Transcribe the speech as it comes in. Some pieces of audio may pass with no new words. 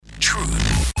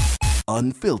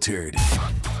unfiltered.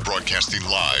 Broadcasting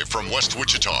live from West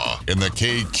Wichita in the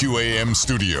KQAM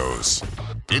studios.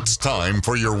 It's time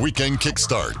for your weekend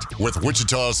kickstart with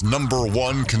Wichita's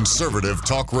 #1 conservative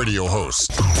talk radio host.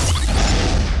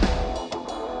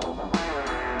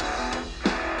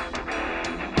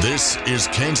 This is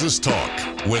Kansas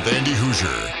Talk with Andy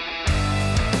Hoosier.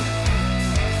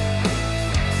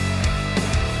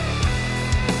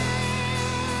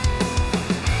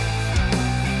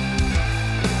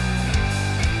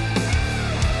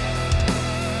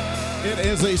 It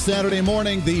is a Saturday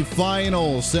morning, the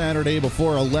final Saturday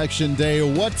before Election Day.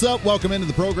 What's up? Welcome into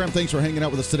the program. Thanks for hanging out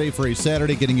with us today for a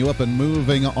Saturday, getting you up and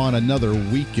moving on another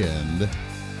weekend.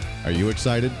 Are you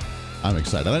excited? I'm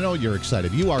excited. I know you're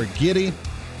excited. You are giddy.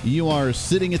 You are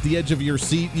sitting at the edge of your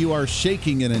seat. You are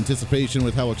shaking in anticipation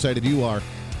with how excited you are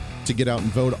to get out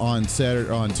and vote on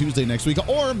Tuesday next week.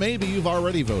 Or maybe you've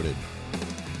already voted.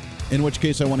 In which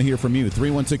case, I want to hear from you.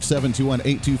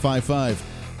 316-721-8255.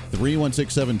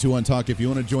 316-721-TALK. If you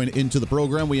want to join into the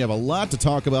program, we have a lot to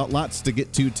talk about, lots to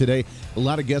get to today. A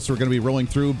lot of guests we're going to be rolling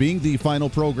through, being the final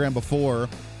program before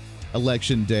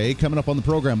Election Day. Coming up on the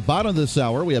program, bottom of this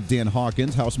hour, we have Dan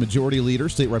Hawkins, House Majority Leader,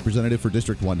 State Representative for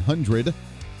District 100.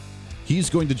 He's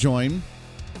going to join.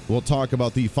 We'll talk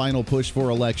about the final push for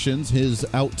elections, his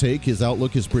outtake, his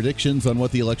outlook, his predictions on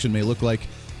what the election may look like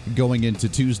going into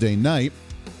Tuesday night.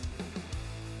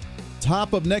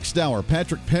 Top of next hour,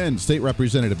 Patrick Penn, State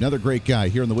Representative, another great guy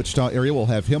here in the Wichita area. We'll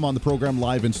have him on the program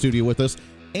live in studio with us.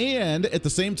 And at the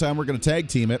same time, we're going to tag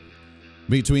team it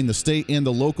between the state and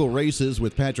the local races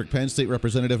with Patrick Penn, State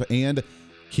Representative, and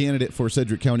candidate for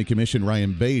Sedgwick County Commission,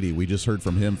 Ryan Baty. We just heard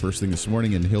from him first thing this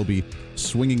morning, and he'll be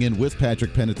swinging in with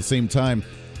Patrick Penn at the same time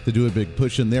to do a big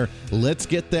push in there. Let's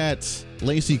get that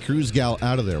Lacy Cruse gal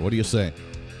out of there. What do you say?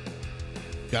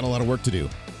 Got a lot of work to do.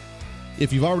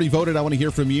 If you've already voted, I want to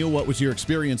hear from you. What was your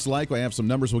experience like? I have some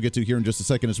numbers we'll get to here in just a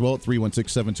second as well at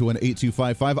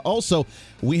 316-721-8255. Also,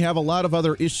 we have a lot of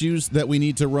other issues that we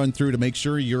need to run through to make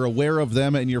sure you're aware of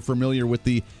them and you're familiar with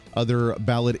the other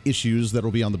ballot issues that will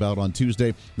be on the ballot on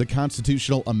Tuesday. The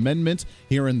constitutional amendment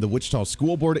here in the Wichita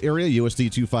School Board area,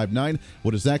 USD 259.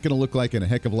 What is that going to look like, and a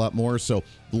heck of a lot more? So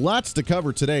lots to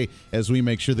cover today as we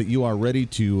make sure that you are ready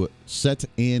to set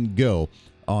and go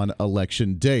on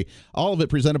Election Day. All of it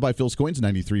presented by Phil's Coins,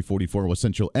 9344 West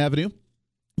Central Avenue.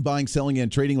 Buying, selling, and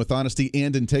trading with honesty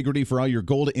and integrity for all your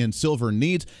gold and silver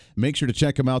needs. Make sure to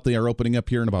check them out. They are opening up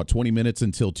here in about 20 minutes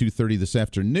until 2:30 this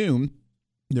afternoon.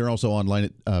 They're also online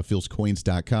at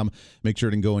philscoins.com. Make sure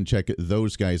to go and check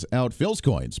those guys out. Phil's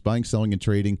Coins, buying, selling, and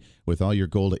trading with all your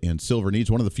gold and silver needs.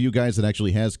 One of the few guys that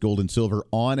actually has gold and silver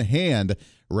on hand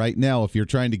right now. If you're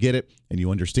trying to get it and you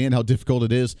understand how difficult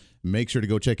it is, make sure to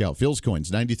go check out Phil's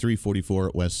Coins,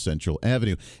 9344 West Central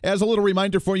Avenue. As a little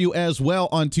reminder for you as well,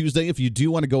 on Tuesday, if you do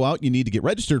want to go out, you need to get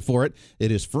registered for it.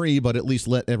 It is free, but at least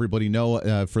let everybody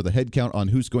know for the head count on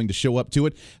who's going to show up to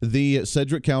it. The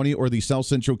Sedgwick County or the South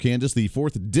Central Kansas, the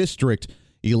 4th District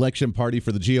election party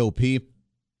for the GOP,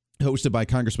 hosted by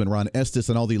Congressman Ron Estes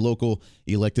and all the local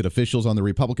elected officials on the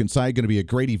Republican side. Going to be a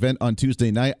great event on Tuesday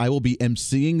night. I will be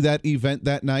emceeing that event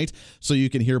that night, so you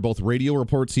can hear both radio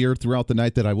reports here throughout the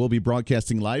night that I will be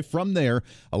broadcasting live from there,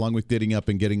 along with getting up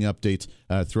and getting updates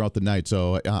throughout the night.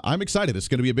 So I'm excited. It's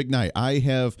going to be a big night. I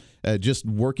have just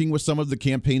working with some of the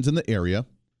campaigns in the area,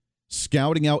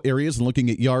 scouting out areas and looking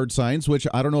at yard signs, which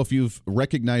I don't know if you've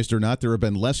recognized or not. There have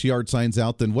been less yard signs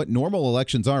out than what normal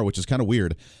elections are, which is kind of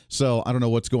weird. So I don't know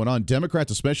what's going on.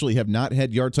 Democrats especially have not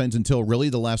had yard signs until really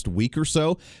the last week or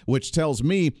so, which tells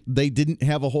me they didn't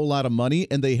have a whole lot of money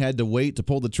and they had to wait to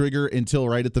pull the trigger until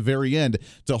right at the very end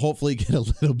to hopefully get a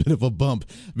little bit of a bump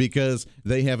because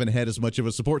they haven't had as much of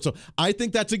a support. So I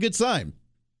think that's a good sign.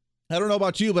 I don't know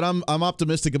about you, but I'm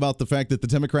optimistic about the fact that the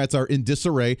Democrats are in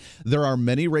disarray. There are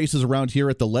many races around here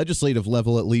at the legislative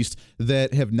level, at least,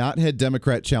 that have not had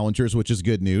Democrat challengers, which is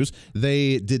good news.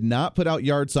 They did not put out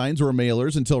yard signs or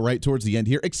mailers until right towards the end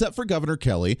here, except for Governor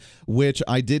Kelly, which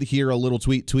I did hear a little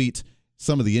tweet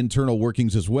some of the internal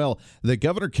workings as well, that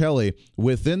Governor Kelly,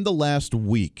 within the last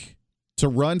week, to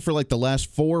run for like the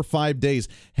last 4 or 5 days,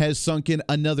 has sunk in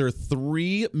another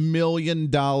 $3 million in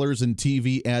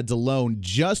TV ads alone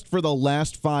just for the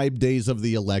last 5 days of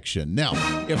the election. Now,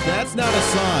 if that's not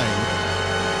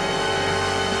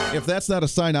a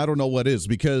sign, I don't know what is,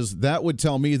 because that would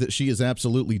tell me that she is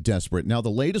absolutely desperate. Now, the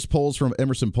latest polls from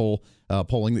Emerson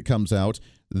polling that comes out,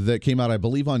 that came out, I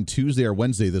believe, on Tuesday or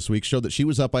Wednesday this week, showed that she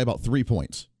was up by about 3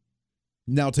 points.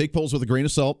 Now, take polls with a grain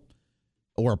of salt.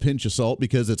 or a pinch of salt,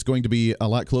 because it's going to be a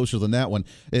lot closer than that one.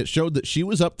 It showed that she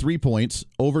was up 3 points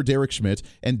over Derek Schmidt,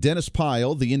 and Dennis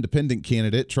Pyle, the independent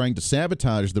candidate trying to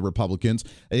sabotage the Republicans,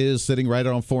 is sitting right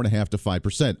around 4.5% to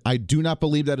 5%. I do not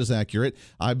believe that is accurate.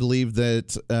 I believe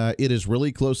that it is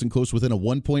really close and close within a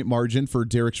 1-point margin for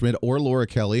Derek Schmidt or Laura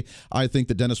Kelly. I think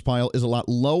that Dennis Pyle is a lot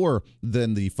lower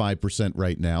than the 5%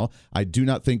 right now. I do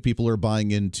not think people are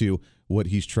buying into what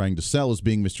he's trying to sell as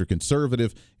being Mr.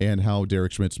 Conservative and how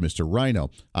Derek Schmidt's Mr. Rhino.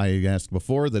 I asked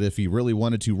before that if he really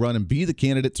wanted to run and be the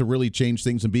candidate to really change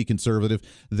things and be conservative,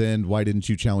 then why didn't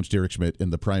you challenge Derek Schmidt in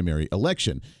the primary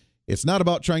election? It's not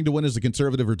about trying to win as a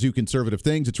conservative or do conservative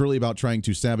things. It's really about trying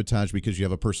to sabotage because you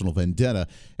have a personal vendetta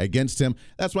against him.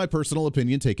 That's my personal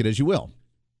opinion. Take it as you will.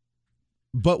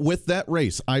 But with that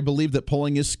race, I believe that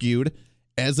polling is skewed,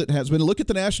 as it has been. Look at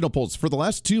the national polls. For the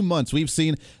last 2 months, we've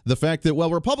seen the fact that,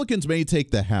 well, Republicans may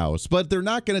take the House, but they're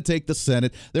not going to take the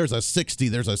Senate. There's a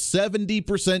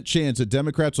 70% chance that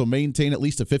Democrats will maintain at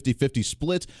least a 50-50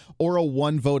 split or a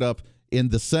one vote up in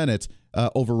the Senate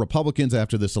over Republicans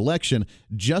after this election.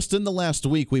 Just in the last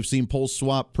week, we've seen polls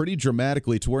swap pretty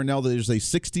dramatically to where now there's a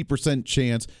 60%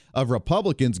 chance of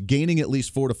Republicans gaining at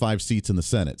least 4 to 5 seats in the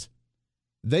Senate.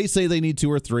 They say they need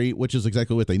 2 or 3, which is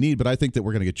exactly what they need, but I think that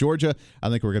we're going to get Georgia. I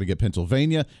think we're going to get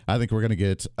Pennsylvania. I think we're going to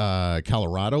get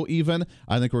Colorado even.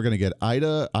 I think we're going to get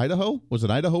Idaho. Was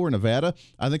it Idaho or Nevada?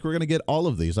 I think we're going to get all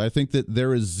of these. I think that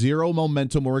there is zero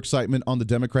momentum or excitement on the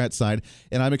Democrat side,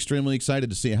 and I'm extremely excited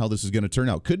to see how this is going to turn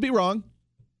out. Could be wrong.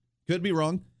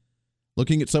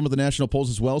 Looking at some of the national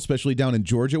polls as well, especially down in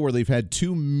Georgia, where they've had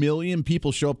 2 million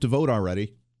people show up to vote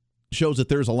already, shows that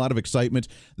there's a lot of excitement.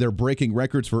 They're breaking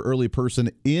records for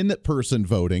in-person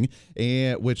voting,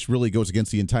 which really goes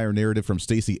against the entire narrative from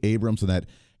Stacey Abrams and that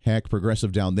hack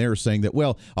progressive down there saying that,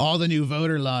 well, all the new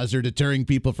voter laws are deterring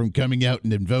people from coming out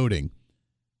and voting,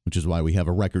 which is why we have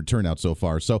a record turnout so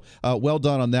far. So well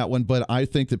done on that one. But I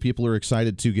think that people are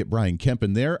excited to get Brian Kemp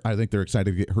in there. I think they're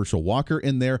excited to get Herschel Walker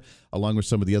in there, along with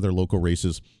some of the other local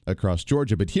races across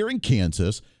Georgia. But here in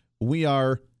Kansas, we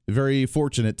are very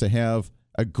fortunate to have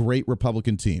a great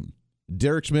Republican team.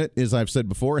 Derek Schmidt, as I've said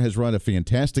before, has run a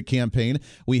fantastic campaign.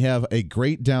 We have a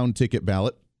great down ticket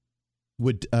ballot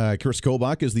with Chris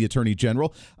Kobach as the Attorney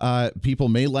General. People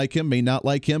may like him, may not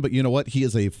like him, but you know what? He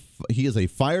is a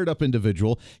fired up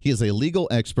individual. He is a legal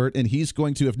expert, and he's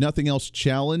going to, if nothing else,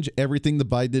 challenge everything the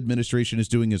Biden administration is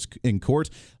doing in court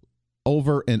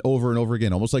over and over and over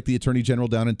again, almost like the Attorney General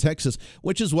down in Texas,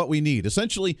 which is what we need.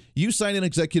 Essentially, you sign an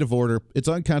executive order, it's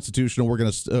unconstitutional, we're going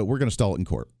to stall it in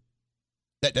court.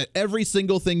 Every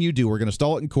single thing you do, we're going to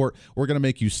stall it in court. We're going to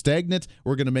make you stagnant.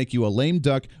 We're going to make you a lame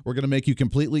duck. We're going to make you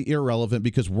completely irrelevant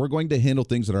because we're going to handle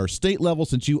things at our state level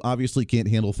since you obviously can't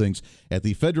handle things at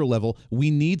the federal level.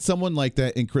 We need someone like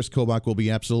that, and Chris Kobach will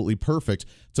be absolutely perfect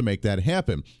to make that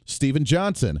happen. Stephen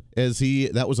Johnson,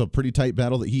 that was a pretty tight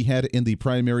battle that he had in the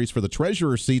primaries for the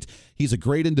treasurer seat. He's a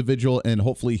great individual, and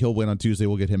hopefully he'll win on Tuesday.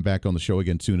 We'll get him back on the show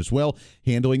again soon as well,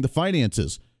 handling the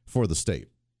finances for the state.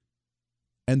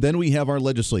 And then we have our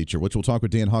legislature, which we'll talk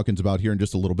with Dan Hawkins about here in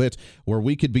just a little bit, where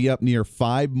we could be up near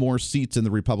 5 more seats in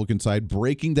the Republican side,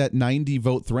 breaking that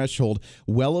 90-vote threshold,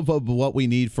 well above what we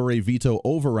need for a veto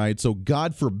override. So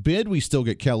God forbid we still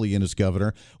get Kelly in as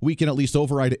governor. We can at least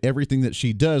override everything that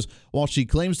she does. While she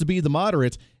claims to be the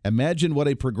moderate, imagine what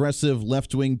a progressive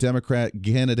left-wing Democrat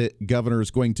candidate governor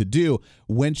is going to do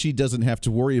when she doesn't have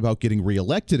to worry about getting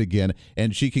reelected again,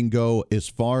 and she can go as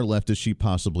far left as she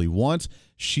possibly wants.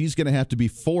 She's going to have to be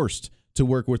forced to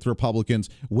work with Republicans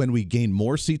when we gain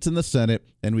more seats in the Senate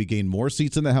and we gain more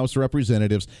seats in the House of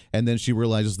Representatives, and then she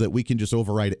realizes that we can just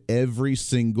override every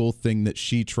single thing that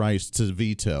she tries to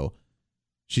veto.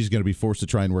 She's going to be forced to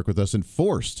try and work with us and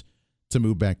forced to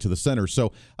move back to the center.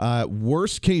 So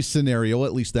worst case scenario,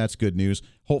 at least that's good news.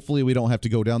 Hopefully we don't have to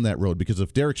go down that road, because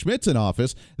if Derek Schmidt's in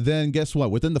office, then guess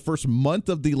what? Within the first month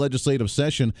of the legislative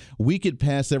session, we could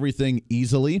pass everything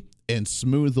easily and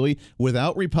smoothly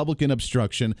without Republican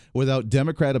obstruction, without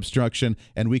Democrat obstruction,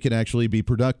 and we can actually be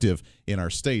productive in our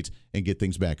state and get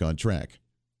things back on track.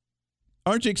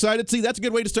 Aren't you excited? See, that's a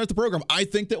good way to start the program. I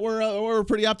think that we're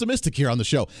pretty optimistic here on the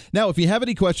show. Now, if you have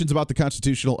any questions about the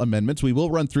constitutional amendments, we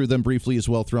will run through them briefly as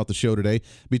well throughout the show today.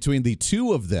 Between the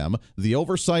two of them, the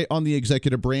oversight on the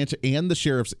executive branch and the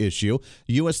sheriff's issue,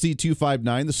 USD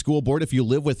 259, the school board, if you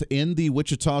live within the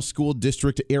Wichita School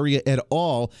District area at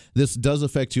all, this does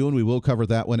affect you, and we will cover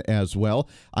that one as well.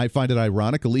 I find it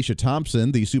ironic. Alicia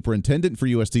Thompson, the superintendent for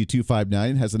USD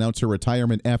 259, has announced her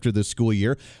retirement after this school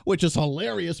year, which is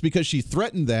hilarious because she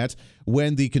threatened that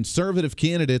when the conservative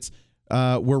candidates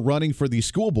were running for the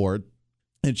school board.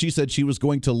 And she said she was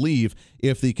going to leave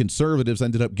if the conservatives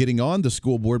ended up getting on the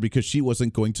school board because she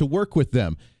wasn't going to work with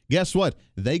them. Guess what?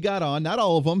 They got on, not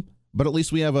all of them, but at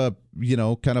least we have a,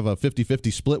 kind of a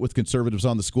 50-50 split with conservatives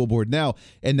on the school board now.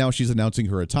 And now she's announcing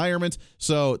her retirement.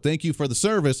 So thank you for the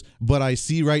service, but I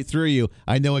see right through you.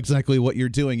 I know exactly what you're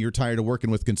doing. You're tired of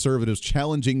working with conservatives,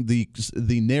 challenging the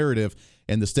narrative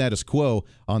and the status quo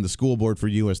on the school board for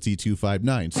UST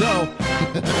 259. So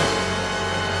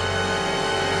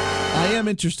I am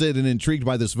interested and intrigued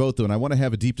by this vote, though, and I want to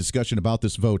have a deep discussion about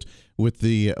this vote with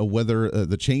the whether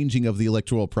the changing of the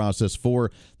electoral process for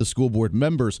the school board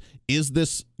members. Is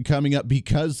this coming up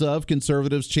because of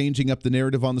conservatives changing up the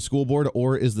narrative on the school board,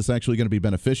 or is this actually going to be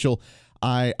beneficial?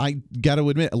 I got to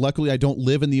admit, luckily, I don't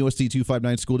live in the UST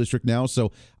 259 school district now,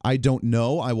 so I don't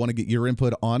know. I want to get your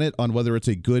input on it, on whether it's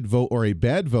a good vote or a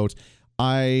bad vote.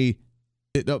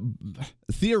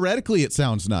 Theoretically, it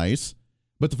sounds nice.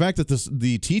 But the fact that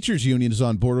the teachers union is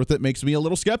on board with it makes me a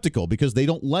little skeptical because they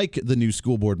don't like the new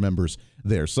school board members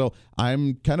there. So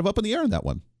I'm kind of up in the air on that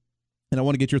one. And I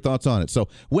want to get your thoughts on it. So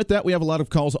with that, we have a lot of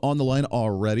calls on the line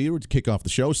already to kick off the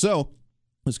show. So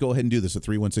let's go ahead and do this at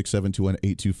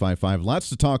 316-721-8255. Lots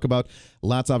to talk about.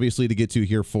 Lots, obviously, to get to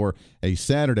here for a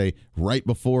Saturday right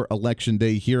before Election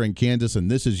Day here in Kansas. And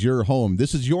this is your home.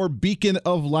 This is your beacon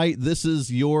of light. This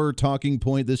is your talking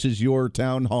point. This is your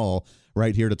town hall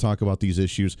right here to talk about these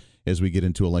issues as we get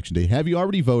into Election Day. Have you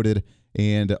already voted,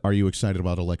 and are you excited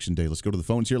about Election Day? Let's go to the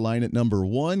phones here. Line at number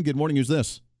 1. Good morning. Who's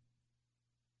this?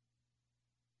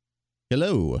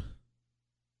 Hello.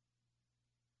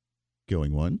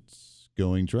 Going once.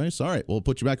 Going twice. All right. We'll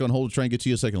put you back on hold to try and get to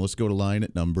you a second. Let's go to line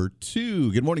at number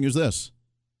 2. Good morning. Who's this?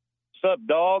 What's up,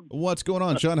 dog? What's going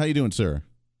on, Sean? How you doing, sir?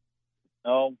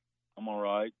 Oh, I'm all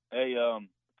right. Hey,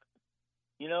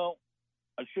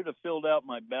 I should have filled out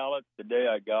my ballot the day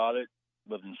I got it,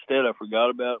 but instead I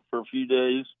forgot about it for a few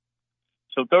days.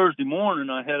 So Thursday morning,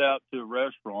 I head out to a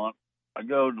restaurant. I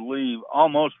go to leave,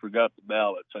 almost forgot the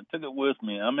ballot. So I took it with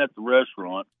me. I'm at the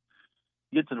restaurant.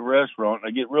 Get to the restaurant, and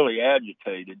I get really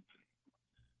agitated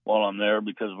while I'm there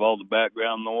because of all the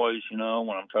background noise, when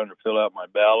I'm trying to fill out my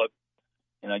ballot.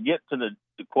 And I get to the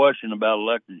question about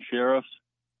elected sheriffs.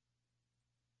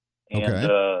 And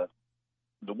okay.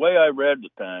 The way I read the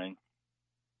thing,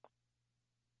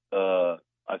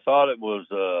 I thought it was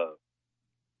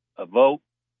a vote.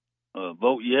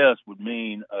 Vote yes would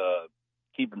mean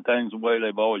keeping things the way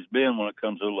they've always been when it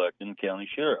comes to electing county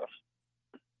sheriffs.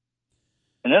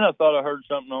 And then I thought I heard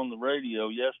something on the radio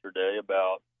yesterday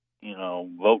about,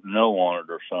 voting no on it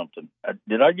or something. I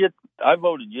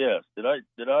voted yes. Did I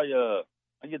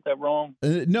get that wrong?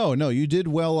 No, you did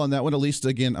well on that one. At least,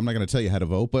 again, I'm not going to tell you how to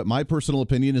vote, but my personal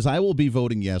opinion is I will be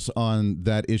voting yes on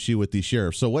that issue with the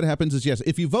sheriff. So what happens is, yes,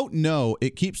 if you vote no,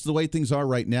 it keeps the way things are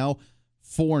right now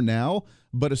for now.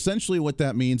 But essentially what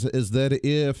that means is that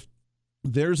if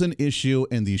there's an issue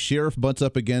and the sheriff butts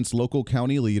up against local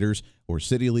county leaders or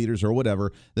city leaders or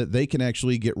whatever, that they can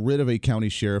actually get rid of a county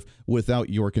sheriff without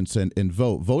your consent and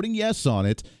vote. Voting yes on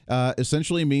it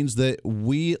essentially means that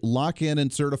we lock in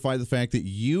and certify the fact that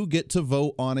you get to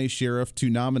vote on a sheriff to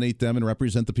nominate them and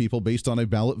represent the people based on a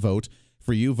ballot vote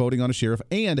for you voting on a sheriff.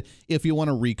 And if you want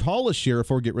to recall a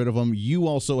sheriff or get rid of them, you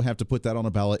also have to put that on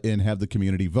a ballot and have the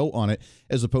community vote on it,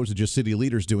 as opposed to just city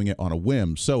leaders doing it on a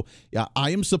whim. So yeah, I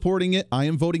am supporting it. I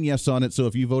am voting yes on it. So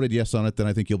if you voted yes on it, then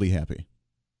I think you'll be happy.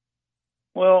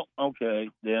 Well, okay,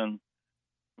 then.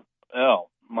 Oh,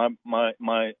 my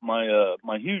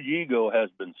huge ego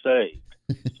has been saved.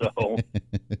 So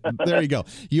there you go.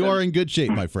 You are in good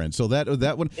shape, my friend. So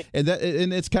that one, and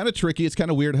it's kind of tricky. It's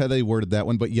kind of weird how they worded that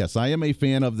one, but yes, I am a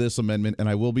fan of this amendment, and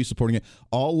I will be supporting it.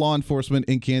 All law enforcement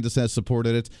in Kansas has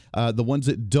supported it. The ones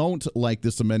that don't like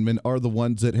this amendment are the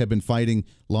ones that have been fighting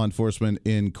law enforcement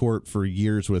in court for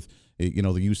years with, the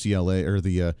UCLA or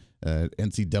the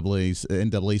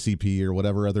NAACP or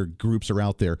whatever other groups are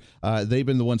out there. They've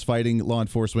been the ones fighting law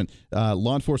enforcement.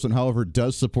 Law enforcement, however,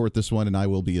 does support this one, and I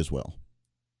will be as well.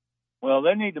 Well,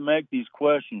 they need to make these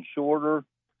questions shorter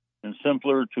and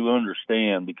simpler to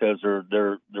understand because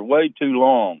they're way too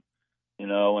long,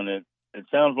 and it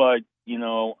sounds like,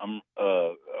 I'm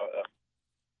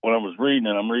when I was reading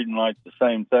it, I'm reading like the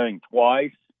same thing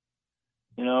twice,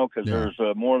 because there's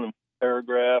more than one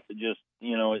paragraph. It just,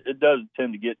 it does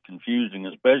tend to get confusing,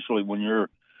 especially when you're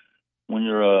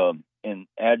in an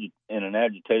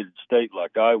agitated state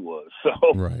like I was. So,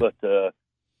 right. But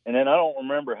and then I don't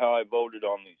remember how I voted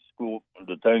on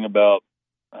the thing about,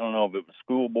 I don't know if it was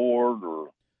school board or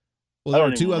Well, there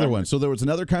are two other ones. So there was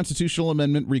another constitutional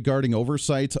amendment regarding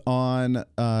oversight on,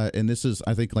 and this is,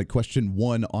 I think, like question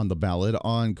 1 on the ballot,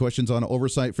 on questions on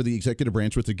oversight for the executive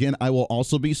branch, which, again, I will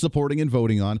also be supporting and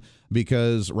voting on,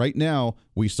 because right now,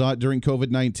 we saw it during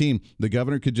COVID-19. The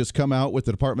governor could just come out with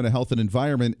the Department of Health and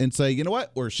Environment and say, you know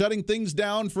what, we're shutting things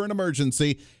down for an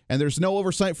emergency, and there's no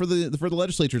oversight for the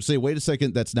legislature to say, wait a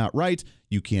second, that's not right.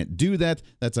 You can't do that.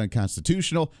 That's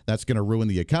unconstitutional. That's going to ruin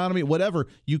the economy, whatever.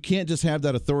 You can't just have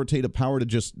that authoritative power to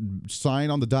just sign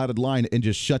on the dotted line and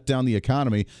just shut down the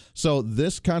economy. So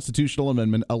this constitutional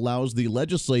amendment allows the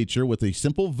legislature, with a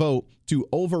simple vote, to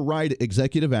override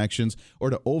executive actions or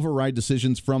to override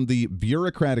decisions from the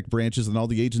bureaucratic branches and all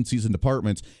the agencies and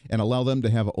departments, and allow them to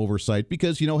have oversight,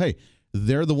 because, hey,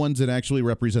 they're the ones that actually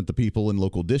represent the people in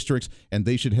local districts, and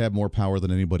they should have more power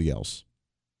than anybody else.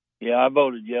 Yeah, I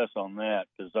voted yes on that,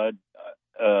 because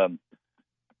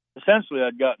essentially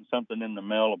I'd gotten something in the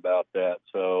mail about that.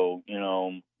 So,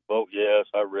 vote yes.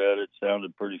 I read it.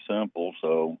 Sounded pretty simple.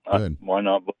 So why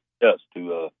not vote yes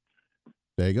to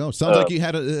there you go. Sounds like you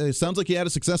had a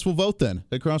successful vote then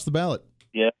across the ballot.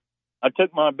 Yeah, I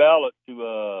took my ballot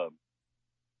to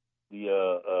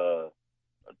the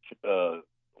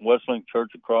Westlink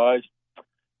Church of Christ,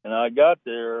 and I got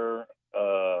there.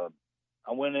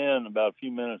 I went in about a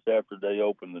few minutes after they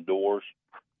opened the doors,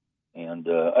 and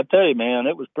I tell you, man,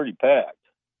 it was pretty packed.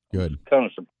 Good. I was kind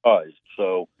of surprised.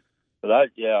 So, but I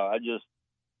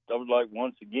was like,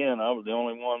 once again, I was the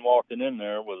only one walking in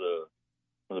there with a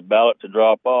ballot to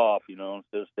drop off,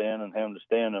 instead of having to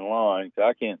stand in line.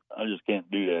 I just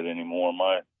can't do that anymore.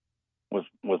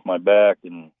 With my back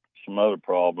and some other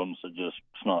problems, it's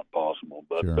not possible.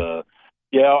 But sure.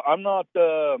 I'm not.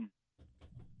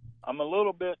 I'm a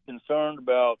little bit concerned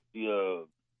about the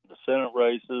Senate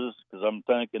races, because I'm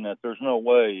thinking that there's no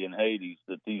way in Hades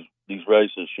that these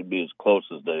races should be as close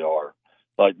as they are,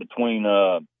 like between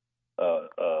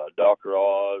Dr.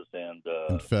 Oz and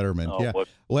Fetterman. Yeah.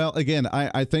 Well, again,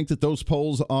 I think that those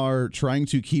polls are trying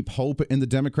to keep hope in the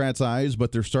Democrats' eyes,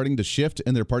 but they're starting to shift,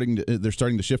 and they're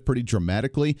starting to shift pretty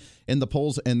dramatically in the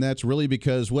polls, and that's really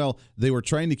because, well, they were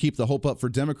trying to keep the hope up for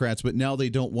Democrats, but now they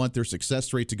don't want their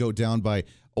success rate to go down by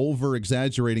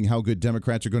over-exaggerating how good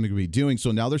Democrats are going to be doing.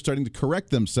 So now they're starting to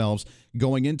correct themselves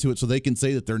going into it, so they can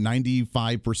say that they're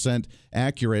 95%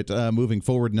 accurate moving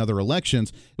forward in other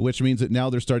elections, which means that now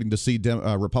they're starting to see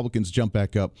Republicans jump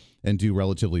back up and do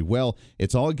relatively well.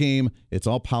 It's all a game. It's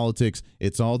all politics.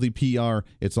 It's all the PR.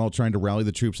 It's all trying to rally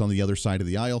the troops on the other side of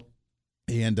the aisle.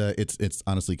 And it's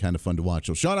honestly kind of fun to watch.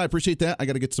 So, Sean, I appreciate that. I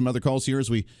got to get some other calls here as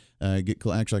we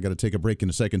actually, I got to take a break in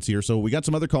a second here. So we got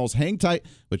some other calls. Hang tight.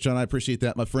 But, Sean, I appreciate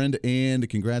that, my friend. And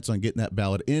congrats on getting that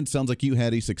ballot in. Sounds like you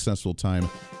had a successful time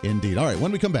indeed. All right,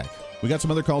 when we come back, we got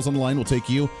some other calls on the line. We'll take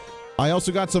you. I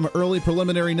also got some early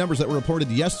preliminary numbers that were reported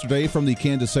yesterday from the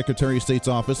Kansas Secretary of State's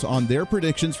office on their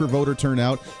predictions for voter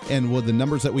turnout, and with the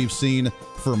numbers that we've seen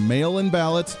for mail-in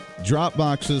ballots, drop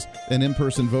boxes, and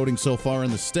in-person voting so far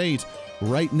in the state.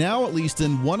 Right now, at least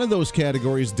in one of those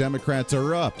categories, Democrats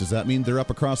are up. Does that mean they're up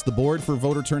across the board for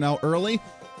voter turnout early?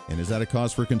 And is that a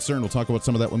cause for concern? We'll talk about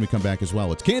some of that when we come back as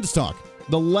well. It's Kansas Talk,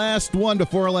 the last one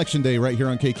before Election Day, right here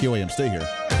on KQAM. Stay here.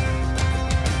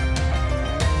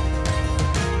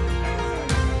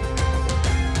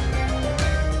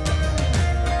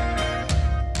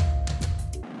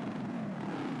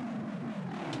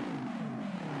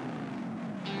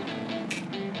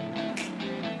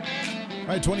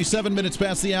 All right, 27 minutes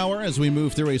past the hour as we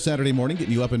move through a Saturday morning,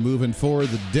 getting you up and moving for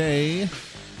the day.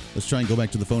 Let's try and go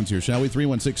back to the phones here, shall we?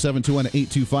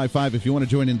 316-721-8255. If you want to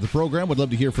join into the program, would love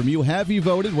to hear from you. Have you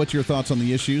voted? What's your thoughts on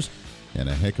the issues? And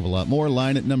a heck of a lot more.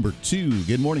 Line at number 2.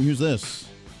 Good morning. Who's this?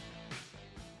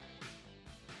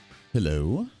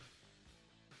 Hello.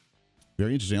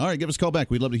 Very interesting. All right, give us a call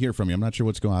back. We'd love to hear from you. I'm not sure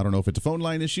what's going on. I don't know if it's a phone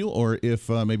line issue or if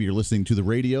maybe you're listening to the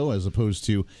radio as opposed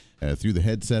to through the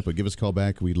headset, but give us a call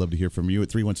back. We'd love to hear from you at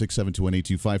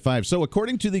 316-721-8255. So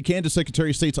according to the Kansas Secretary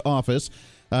of State's office,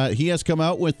 he has come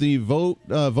out with the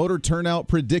voter turnout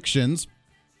predictions,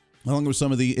 along with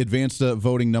some of the advanced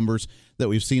voting numbers that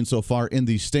we've seen so far in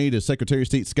the state. As Secretary of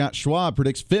State Scott Schwab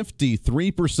predicts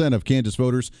 53% of Kansas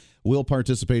voters will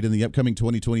participate in the upcoming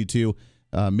 2022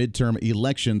 midterm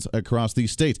elections across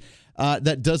these states.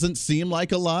 That doesn't seem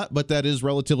like a lot, but that is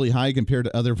relatively high compared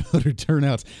to other voter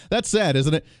turnouts. That's sad,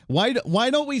 isn't it? Why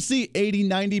don't we see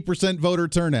 80-90% voter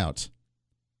turnout?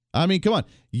 I mean, come on.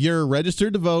 You're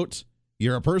registered to vote.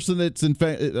 You're a person that's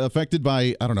affected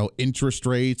by, I don't know, interest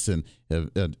rates and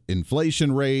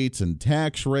inflation rates and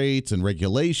tax rates and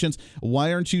regulations.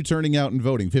 Why aren't you turning out and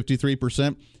voting?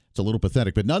 53%? It's a little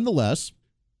pathetic, but nonetheless,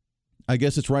 I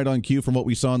guess it's right on cue from what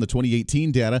we saw in the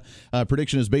 2018 data.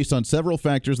 Prediction is based on several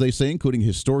factors, they say, including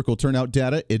historical turnout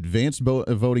data, advanced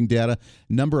voting data,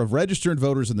 number of registered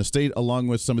voters in the state, along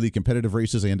with some of the competitive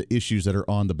races and issues that are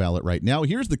on the ballot right now.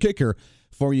 Here's the kicker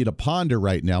for you to ponder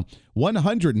right now.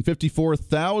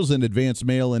 154,000 advanced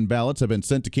mail-in ballots have been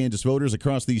sent to Kansas voters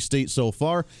across the state so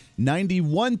far.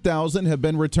 91,000 have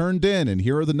been returned in, and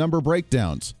here are the number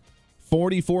breakdowns.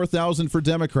 44,000 for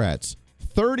Democrats,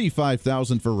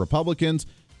 35,000 for Republicans,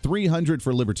 300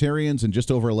 for Libertarians, and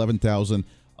just over 11,000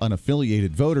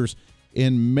 unaffiliated voters.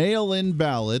 In mail-in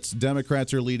ballots,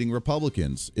 Democrats are leading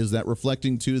Republicans. Is that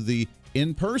reflecting to the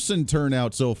in-person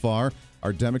turnout so far?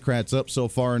 Are Democrats up so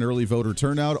far in early voter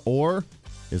turnout, or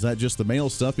is that just the mail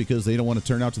stuff because they don't want to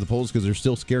turn out to the polls because they're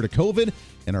still scared of COVID?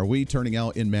 And are we turning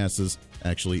out in masses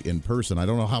actually in person? I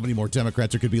don't know how many more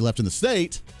Democrats there could be left in the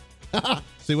state.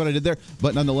 See what I did there?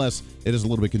 But nonetheless, it is a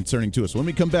little bit concerning to us. When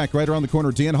we come back, right around the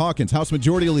corner, Dan Hawkins, House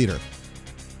Majority Leader.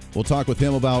 We'll talk with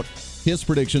him about his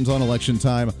predictions on election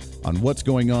time, on what's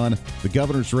going on, the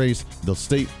governor's race, the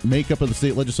state makeup of the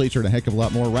state legislature, and a heck of a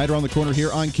lot more right around the corner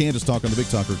here on Kansas Talk on the Big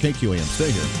Talker, KQAM.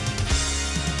 Stay here.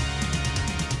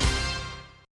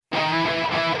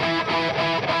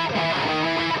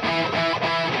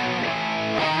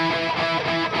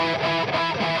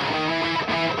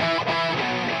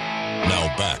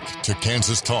 Back to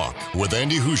Kansas Talk with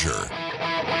Andy Hoosier.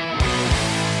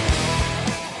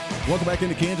 Welcome back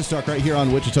into Kansas Talk right here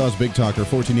on Wichita's Big Talker,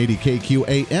 1480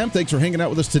 KQAM. Thanks for hanging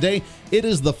out with us today. It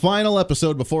is the final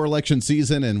episode before election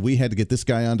season, and we had to get this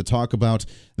guy on to talk about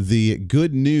the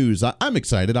good news. I'm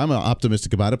excited. I'm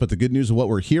optimistic about it, but the good news of what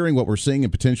we're hearing, what we're seeing,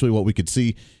 and potentially what we could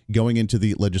see going into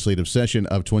the legislative session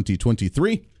of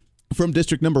 2023. From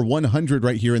District Number 100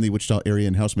 right here in the Wichita area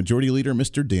and House Majority Leader,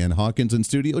 Mr. Dan Hawkins in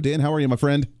studio. Dan, how are you, my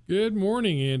friend? Good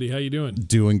morning, Andy. How you doing?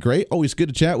 Doing great. Always good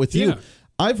to chat with you. Yeah.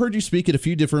 I've heard you speak at a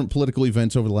few different political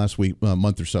events over the last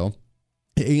month or so,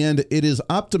 and it is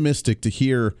optimistic to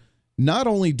hear not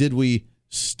only did we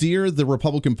steer the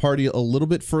Republican Party a little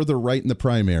bit further right in the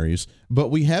primaries, but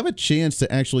we have a chance to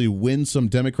actually win some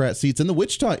Democrat seats in the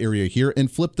Wichita area here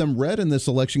and flip them red in this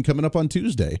election coming up on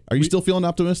Tuesday. Are you still feeling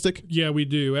optimistic? Yeah, we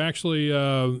do. Actually,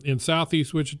 in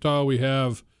southeast Wichita, we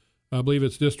have, I believe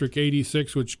it's District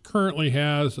 86, which currently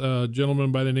has a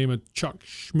gentleman by the name of Chuck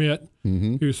Schmidt,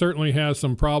 who certainly has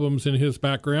some problems in his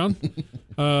background.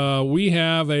 We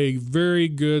have a very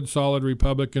good, solid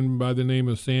Republican by the name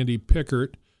of Sandy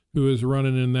Pickert, who is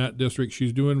running in that district.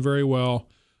 She's doing very well.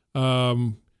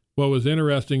 What was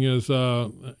interesting is,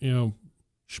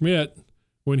 Schmidt,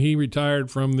 when he retired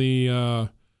from the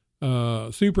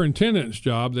superintendent's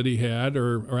job that he had,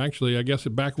 or actually, I guess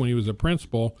back when he was a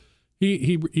principal,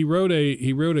 he wrote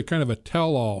a kind of a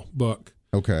tell-all book.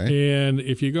 Okay. And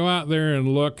if you go out there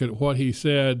and look at what he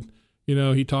said,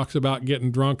 he talks about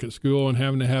getting drunk at school and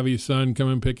having to have his son come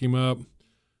and pick him up.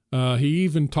 He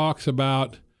even talks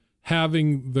about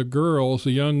having the girls,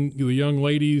 the young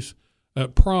ladies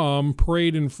at prom,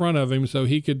 parade in front of him so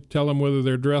he could tell them whether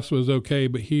their dress was okay,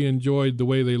 but he enjoyed the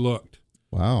way they looked.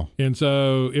 Wow. And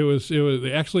so it was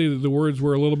actually, the words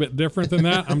were a little bit different than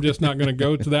that. I'm just not going to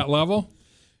go to that level.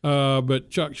 But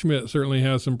Chuck Schmidt certainly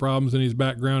has some problems in his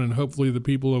background, and hopefully the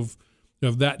people of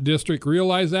that district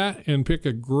realize that and pick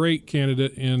a great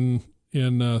candidate in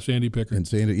Sandy Pickert. And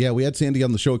Sandy, yeah, we had Sandy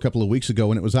on the show a couple of weeks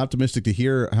ago, and it was optimistic to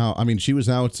hear how, she was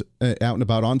out and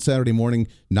about on Saturday morning,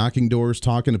 knocking doors,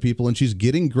 talking to people, and she's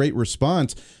getting great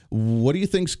response. What do you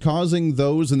think's causing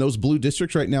those in those blue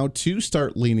districts right now to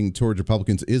start leaning towards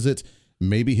Republicans? Is it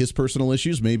maybe his personal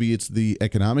issues? Maybe it's the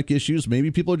economic issues?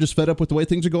 Maybe people are just fed up with the way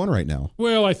things are going right now?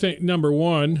 Well, I think, number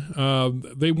one,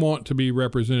 they want to be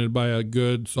represented by a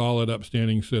good, solid,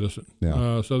 upstanding citizen.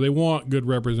 Yeah. So they want good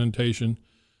representation.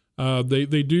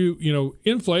 They do,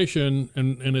 inflation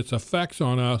and its effects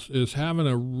on us is having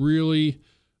a really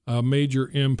major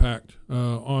impact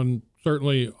on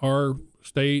certainly our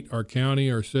state, our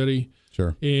county, our city.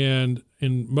 Sure. And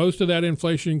most of that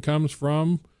inflation comes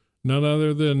from none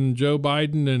other than Joe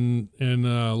Biden and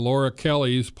Laura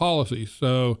Kelly's policies.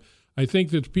 So I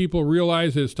think that people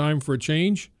realize it's time for a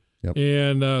change. Yep.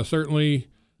 And certainly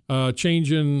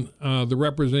changing the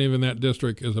representative in that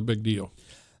district is a big deal.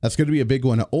 That's going to be a big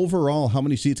one. Overall, how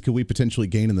many seats could we potentially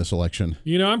gain in this election?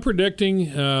 I'm predicting,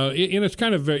 and it's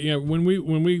kind of, when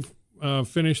we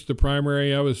finished the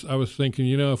primary, I was thinking,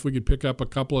 if we could pick up a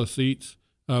couple of seats,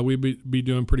 we'd be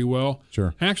doing pretty well.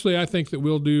 Sure. Actually, I think that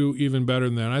we'll do even better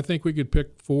than that. I think we could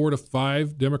pick 4 to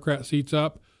 5 Democrat seats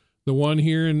up, the one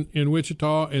here in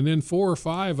Wichita, and then 4 or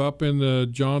 5 up in the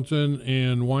Johnson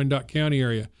and Wyandotte County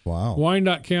area. Wow.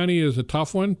 Wyandotte County is a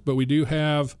tough one, but we do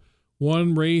have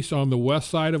one race on the west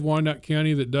side of Wyandotte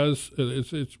County that does.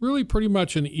 It's really pretty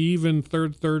much an even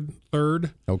third.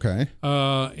 Okay.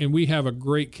 And we have a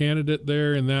great candidate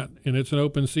there and it's an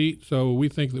open seat. So we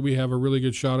think that we have a really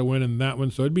good shot of winning that one.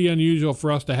 So it'd be unusual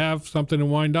for us to have something in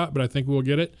Wyandotte, but I think we'll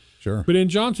get it. Sure. But in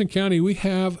Johnson County, we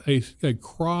have a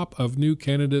crop of new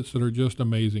candidates that are just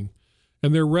amazing.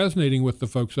 And they're resonating with the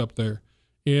folks up there.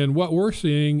 And what we're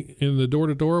seeing in the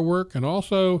door-to-door work and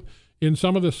also in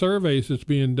some of the surveys that's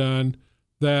being done,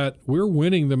 that we're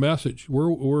winning the message.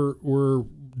 We're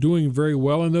doing very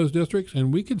well in those districts,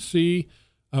 and we could see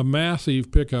a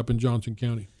massive pickup in Johnson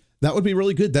County. That would be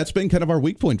really good. That's been kind of our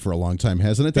weak point for a long time,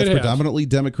 hasn't it? That's predominantly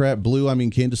Democrat blue. I mean,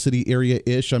 Kansas City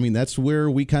area-ish. I mean, that's where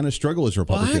we kind of struggle as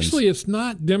Republicans. Well, actually, it's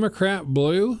not Democrat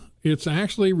blue. It's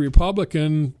actually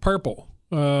Republican purple.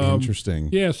 Interesting.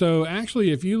 Yeah, so actually,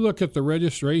 if you look at the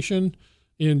registration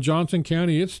in Johnson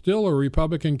County, it's still a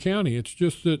Republican county. It's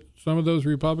just that some of those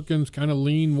Republicans kind of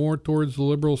lean more towards the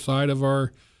liberal side of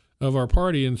our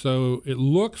party, and so it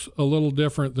looks a little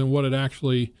different than what it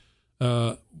actually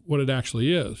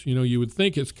is. You know, you would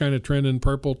think it's kind of trending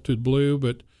purple to blue,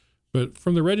 but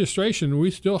from the registration, we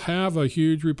still have a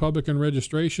huge Republican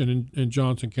registration in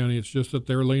Johnson County. It's just that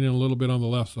they're leaning a little bit on the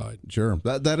left side. Sure.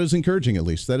 That is encouraging, at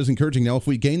least. That is encouraging. Now, if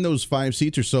we gain those 5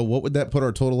 seats or so, what would that put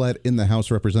our total at in the House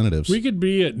of Representatives? We could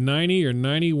be at 90 or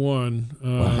 91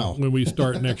 when we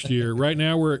start next year. Right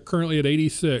now, we're currently at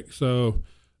 86. So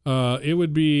it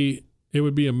would be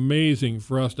amazing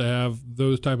for us to have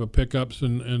those type of pickups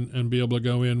and be able to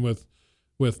go in with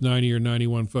 90 or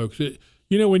 91 folks.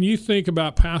 You know, when you think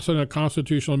about passing a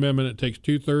constitutional amendment, it takes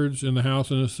 2/3 in the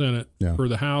House and the Senate. Yeah. For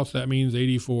the House, that means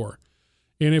 84.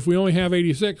 And if we only have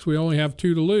 86, we only have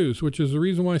 2 to lose, which is the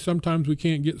reason why sometimes we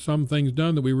can't get some things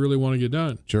done that we really want to get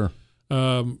done. Sure.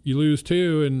 You lose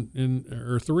 2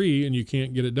 or 3 and you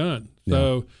can't get it done. Yeah.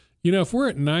 So, you know, if we're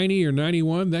at 90 or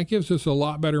 91, that gives us a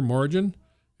lot better margin.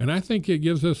 And I think it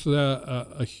gives us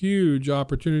a huge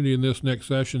opportunity in this next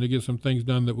session to get some things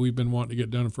done that we've been wanting to get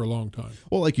done for a long time.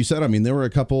 Well, like you said, I mean, there were a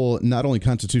couple not only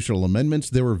constitutional amendments,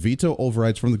 there were veto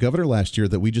overrides from the governor last year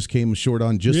that we just came short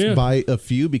on by a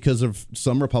few because of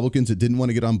some Republicans that didn't want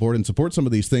to get on board and support some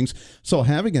of these things. So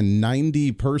having a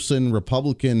 90-person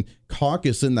Republican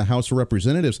caucus in the House of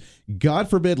Representatives, God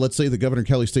forbid, let's say the Governor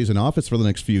Kelly stays in office for the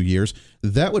next few years,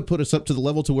 that would put us up to the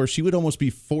level to where she would almost be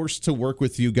forced to work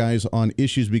with you guys on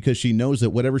issues because she knows that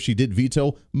whatever she did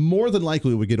veto more than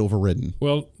likely would get overridden.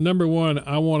 Well, number one,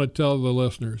 I want to tell the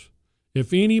listeners,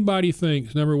 if anybody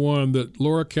thinks, number one, that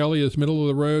Laura Kelly is middle of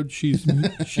the road,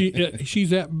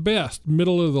 she's at best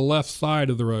middle of the left side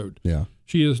of the road. Yeah.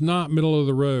 She is not middle of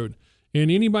the road.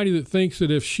 And anybody that thinks that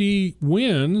if she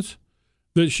wins,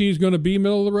 that she's going to be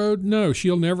middle of the road, no,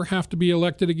 she'll never have to be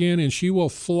elected again, and she will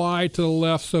fly to the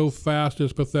left so fast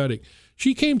it's pathetic.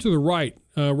 She came to the right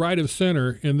of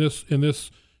center in this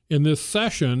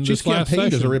session. She's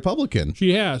campaigned as a Republican.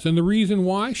 She has, and the reason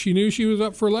why, she knew she was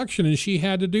up for election, and she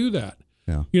had to do that.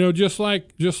 Yeah. You know, just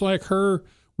like her,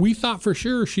 we thought for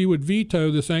sure she would veto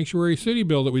the sanctuary city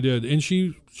bill that we did, and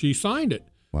she signed it.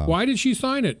 Wow. Why did she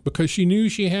sign it? Because she knew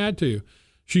she had to.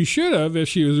 She should have, if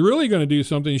she was really going to do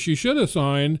something, she should have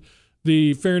signed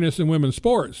the fairness in women's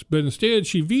sports. But instead,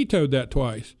 she vetoed that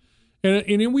twice.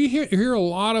 And we hear a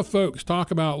lot of folks talk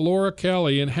about Laura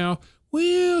Kelly and how,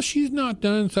 well, she's not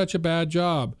done such a bad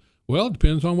job. Well, it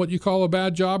depends on what you call a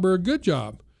bad job or a good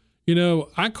job. You know,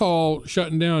 I call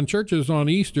shutting down churches on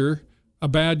Easter a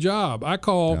bad job. I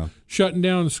call shutting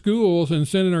down schools and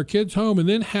sending our kids home and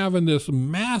then having this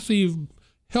massive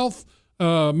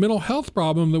mental health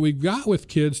problem that we've got with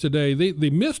kids today. They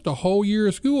missed a whole year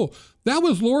of school. That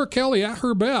was Laura Kelly at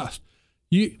her best.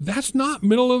 That's not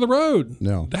middle of the road.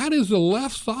 No. That is the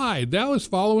left side. That was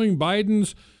following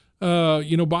Biden's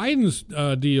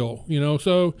deal.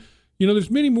 So there's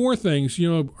many more things.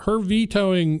 Her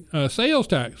vetoing sales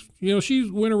tax. She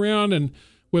went around and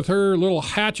with her little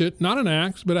hatchet, not an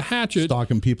axe, but a hatchet.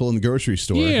 Stalking people in the grocery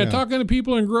store. Yeah, talking to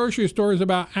people in grocery stores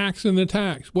about axing the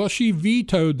tax. Well, she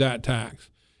vetoed that tax.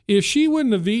 If she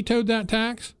wouldn't have vetoed that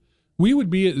tax, we would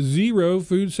be at 0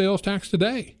 food sales tax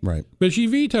today. Right. But she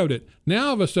vetoed it. Now,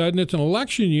 all of a sudden, it's an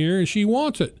election year and she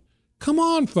wants it. Come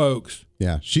on, folks.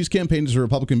 Yeah, she's campaigned as a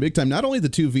Republican big time. Not only the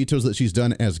 2 vetoes that she's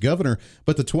done as governor,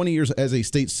 but the 20 years as a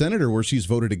state senator where she's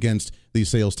voted against the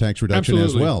sales tax reduction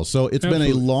as well. So it's been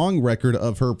a long record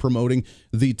of her promoting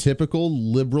the typical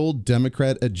liberal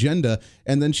Democrat agenda.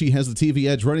 And then she has the TV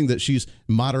edge running that she's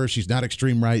moderate, she's not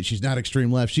extreme right, she's not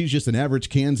extreme left. She's just an average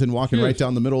Kansan walking right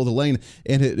down the middle of the lane.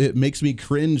 And it makes me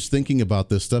cringe thinking about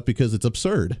this stuff because it's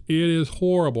absurd. It is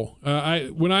horrible.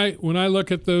 When I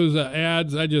look at those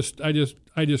ads,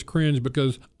 just cringe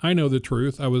because I know the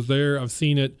truth. I was there. I've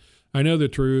seen it. I know the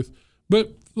truth.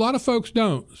 But a lot of folks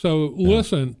don't. So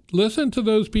listen to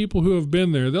those people who have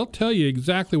been there. They'll tell you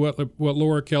exactly what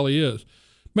Laura Kelly is.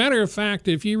 Matter of fact,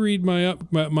 if you read my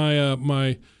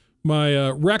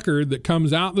record that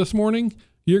comes out this morning,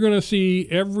 you're going to see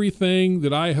everything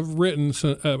that I have written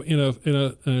in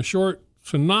a short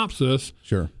synopsis.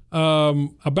 Sure.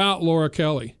 About Laura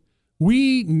Kelly.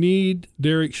 We need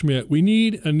Derek Schmidt. We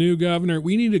need a new governor.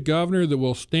 We need a governor that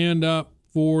will stand up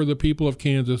for the people of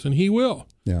Kansas, and he will.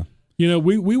 Yeah.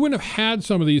 We wouldn't have had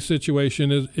some of these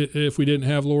situations if we didn't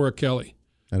have Laura Kelly.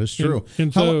 That is true.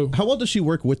 And so, how well does she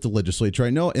work with the legislature? I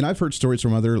know, and I've heard stories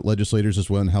from other legislators as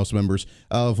well and House members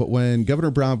of when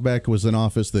Governor Brownback was in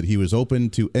office that he was open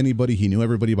to anybody. He knew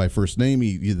everybody by first name.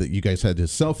 That you guys had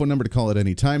his cell phone number to call at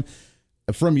any time.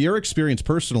 From your experience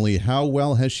personally, how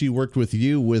well has she worked with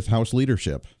you with House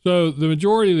leadership? So the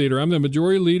majority leader, I'm the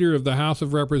majority leader of the House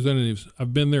of Representatives.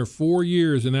 I've been there 4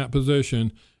 years in that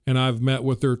position, and I've met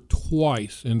with her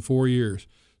twice in 4 years.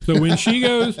 So when she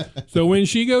goes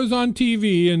on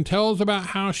TV and tells about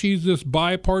how she's this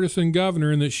bipartisan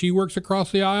governor and that she works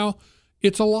across the aisle,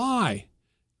 it's a lie.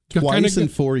 Twice in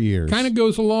 4 years. Kind of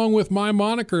goes along with my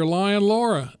moniker, Lying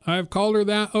Laura. I've called her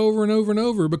that over and over and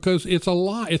over because it's a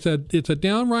lie. It's a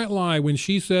downright lie when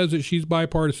she says that she's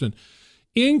bipartisan.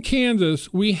 In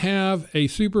Kansas, we have a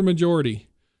supermajority.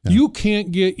 Yeah. You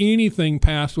can't get anything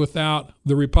passed without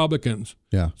the Republicans.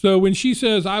 Yeah. So when she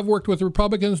says, I've worked with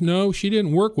Republicans, no, she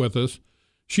didn't work with us.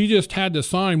 She just had to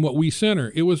sign what we sent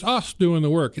her. It was us doing the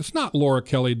work. It's not Laura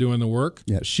Kelly doing the work.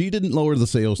 Yeah, she didn't lower the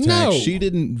sales tax. No. She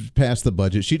didn't pass the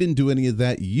budget. She didn't do any of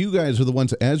that. You guys are the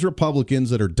ones, as Republicans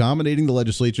that are dominating the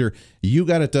legislature, you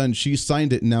got it done. She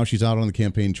signed it, and now she's out on the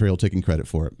campaign trail taking credit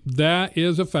for it. That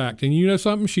is a fact. And you know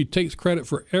something? She takes credit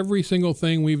for every single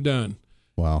thing we've done.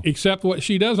 Wow. Except what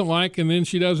she doesn't like, and then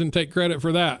she doesn't take credit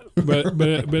for that. But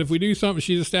if we do something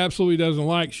she just absolutely doesn't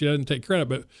like, she doesn't take credit.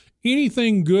 But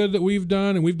anything good that we've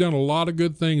done, and we've done a lot of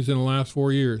good things in the last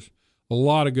 4 years, a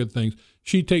lot of good things,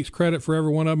 she takes credit for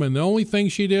every one of them. And the only thing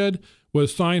she did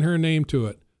was sign her name to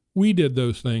it. We did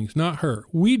those things, not her.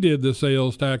 We did the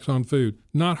sales tax on food,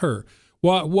 not her.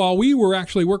 While we were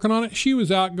actually working on it, she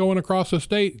was out going across the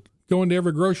state, going to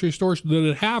every grocery store that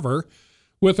would have her,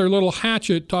 with her little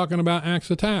hatchet talking about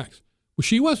acts of tax. Well,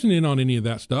 she wasn't in on any of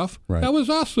that stuff. Right. That was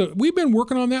us. We've been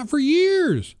working on that for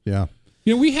years. Yeah.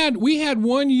 We had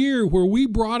 1 year where we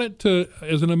brought it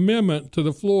as an amendment to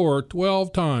the floor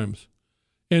 12 times.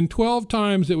 And 12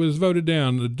 times it was voted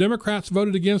down. The Democrats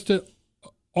voted against it,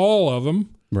 all of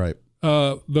them. Right.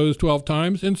 Those 12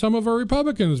 times. And some of our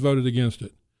Republicans voted against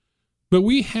it. But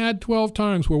we had 12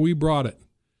 times where we brought it.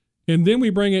 And then we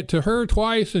bring it to her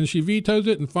twice, and she vetoes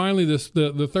it. And finally,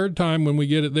 the third time when we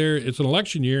get it there, it's an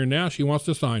election year, and now she wants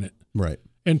to sign it. Right.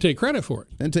 And take credit for it.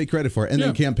 And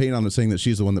then campaign on it, saying that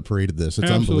she's the one that paraded this. It's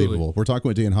Absolutely. Unbelievable. We're talking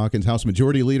with Dan Hawkins, House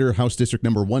Majority Leader, House District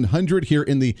number 100 here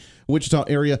in the Wichita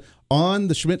area. On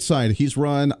the Schmidt side, he's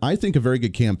run, I think, a very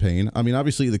good campaign. I mean,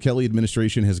 obviously, the Kelly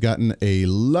administration has gotten a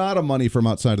lot of money from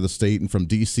outside of the state and from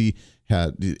D.C.,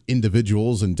 had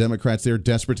individuals and Democrats there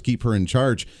desperate to keep her in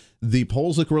charge. The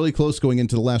polls look really close going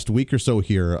into the last week or so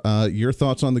here. Your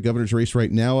thoughts on the governor's race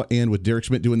right now, and with Derek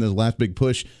Schmidt doing the last big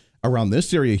push around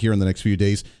this area here in the next few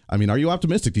days. I mean, are you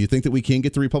optimistic? Do you think that we can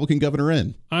get the Republican governor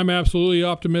in? I'm absolutely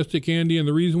optimistic, Andy, and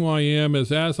the reason why I am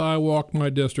is as I walk my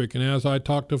district and as I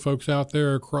talk to folks out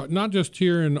there, not just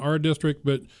here in our district,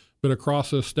 but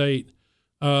across the state,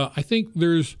 I think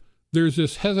there's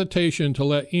this hesitation to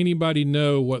let anybody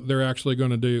know what they're actually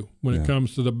going to do when it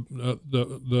comes to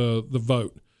the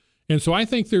vote. And so I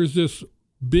think there's this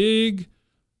big,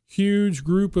 huge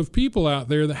group of people out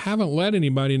there that haven't let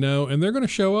anybody know, and they're going to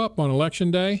show up on Election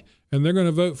Day, and they're going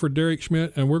to vote for Derek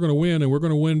Schmidt, and we're going to win, and we're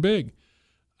going to win big.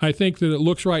 I think that it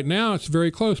looks right now it's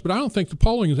very close, but I don't think the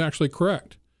polling is actually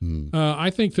correct. I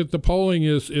think that the polling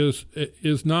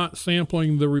is not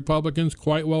sampling the Republicans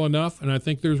quite well enough, and I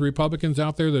think there's Republicans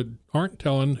out there that aren't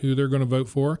telling who they're going to vote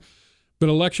for. But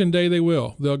Election Day they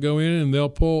will. They'll go in and they'll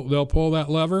pull that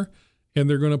lever, and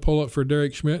they're going to pull it for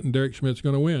Derek Schmidt, and Derek Schmidt's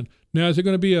going to win. Now, is it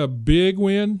going to be a big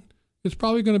win? It's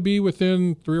probably going to be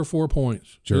within 3 or 4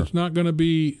 points. Sure. It's not going to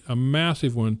be a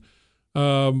massive one.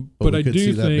 But I do see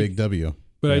think that big W.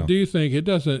 But I do think it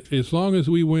doesn't, as long as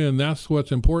we win, that's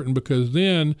what's important, because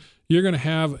then you're going to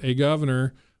have a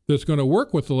governor that's going to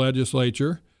work with the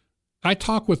legislature. I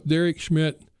talk with Derek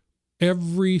Schmidt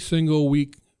every single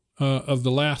week of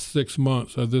the last 6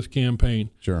 months of this campaign.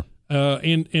 Sure.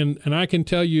 And I can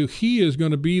tell you he is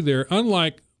going to be there,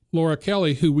 unlike Laura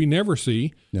Kelly, who we never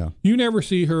see. Yeah. You never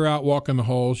see her out walking the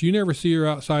halls. You never see her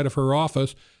outside of her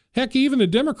office. Heck, even the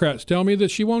Democrats tell me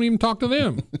that she won't even talk to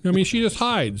them. I mean, she just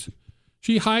hides.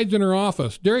 She hides in her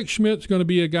office. Derek Schmidt's going to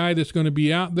be a guy that's going to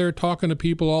be out there talking to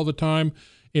people all the time,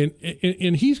 and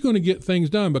he's going to get things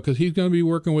done because he's going to be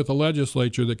working with a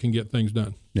legislature that can get things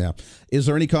done. Yeah. Is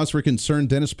there any cause for concern?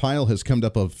 Dennis Pyle has come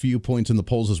up a few points in the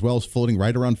polls as well, floating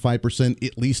right around 5%,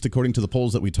 at least according to the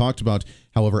polls that we talked about,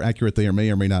 however accurate they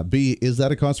may or may not be. Is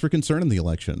that a cause for concern in the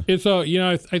election? It's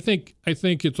I think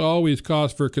it's always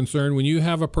cause for concern when you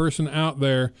have a person out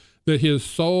there that his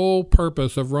sole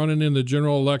purpose of running in the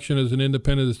general election as an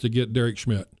independent is to get Derek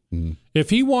Schmidt. Mm.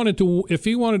 If he wanted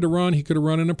to run, he could have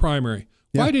run in a primary.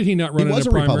 Yeah. Why did he not run in a primary? He was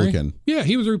a Republican. Yeah,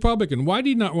 he was a Republican. Why did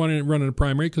he not run in a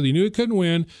primary? Because he knew he couldn't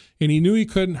win, and he knew he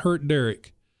couldn't hurt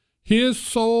Derek. His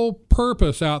sole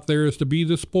purpose out there is to be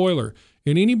the spoiler.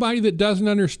 And anybody that doesn't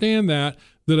understand that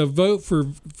a vote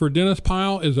for Dennis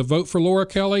Pyle is a vote for Laura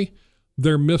Kelly,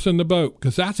 they're missing the boat,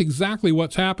 because that's exactly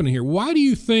what's happening here. Why do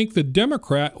you think the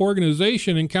Democrat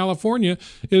organization in California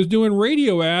is doing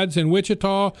radio ads in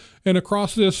Wichita and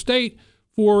across this state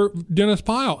for Dennis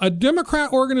Pyle? A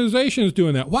Democrat organization is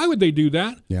doing that. Why would they do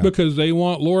that? Yeah. Because they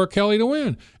want Laura Kelly to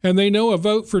win. And they know a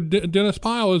vote for Dennis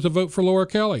Pyle is a vote for Laura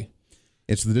Kelly.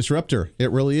 It's the disruptor.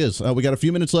 It really is. We got a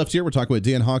few minutes left here. We're talking with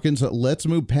Dan Hawkins. Let's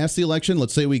move past the election.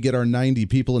 Let's say we get our 90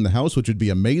 people in the House, which would be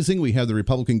amazing. We have the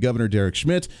Republican Governor Derek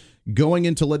Schmidt going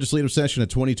into legislative session of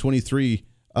 2023.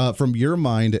 From your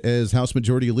mind as House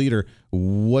Majority Leader,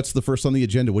 what's the first on the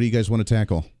agenda? What do you guys want to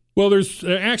tackle? Well, there's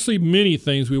actually many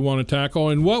things we want to tackle,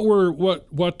 and what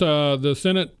the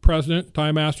Senate President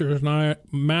Ty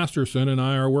Masterson and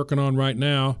I are working on right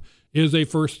now is a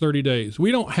first 30 days.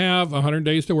 We don't have 100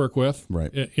 days to work with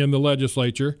in the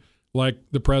legislature like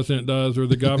the president does or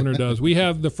the governor does. We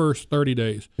have the first 30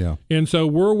 days. Yeah. And so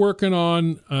we're working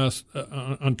on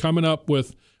coming up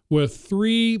with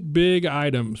three big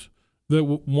items.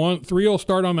 Three will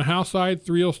start on the House side,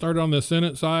 three will start on the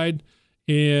Senate side,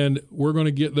 and we're going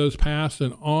to get those passed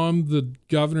and on the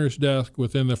governor's desk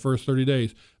within the first 30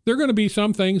 days. There are going to be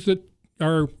some things that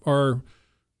our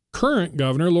current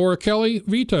governor, Laura Kelly,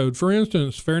 vetoed. For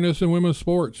instance, fairness in women's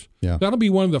sports. Yeah. That'll be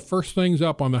one of the first things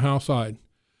up on the House side.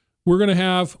 We're going to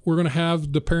have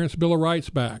the Parents' Bill of Rights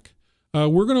back.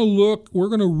 We're going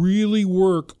to really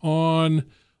work on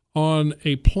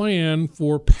a plan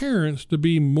for parents to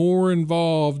be more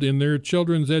involved in their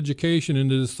children's education and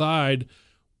to decide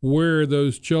where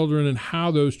those children and how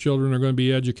those children are going to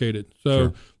be educated.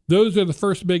 So Those are the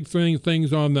first big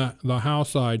things on the House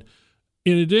side.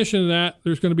 In addition to that,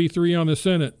 there's going to be three on the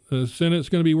Senate. The Senate's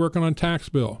going to be working on tax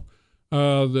bill,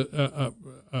 a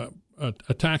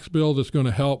tax bill that's going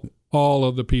to help all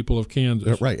of the people of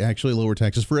Kansas. Right, actually lower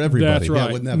taxes for everybody. That's right.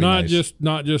 Yeah, wouldn't that be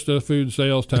not just a food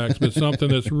sales tax, but something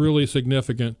that's really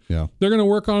significant. Yeah. They're going to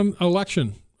work on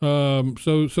election.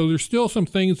 So there's still some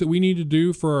things that we need to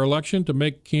do for our election to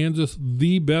make Kansas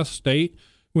the best state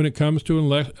when it comes to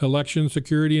election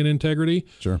security and integrity.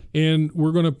 Sure. And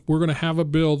we're gonna have a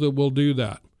bill that will do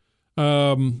that.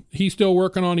 He's still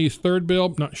working on his third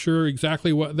bill. Not sure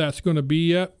exactly what that's going to be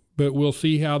yet, but we'll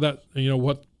see how that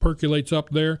what percolates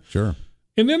up there. Sure.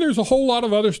 And then there's a whole lot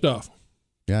of other stuff.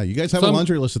 Yeah, you guys have a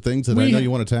laundry list of things that I know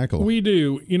you want to tackle. We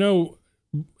do.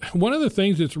 One of the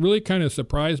things that's really kind of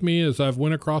surprised me as I've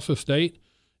went across the state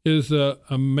is the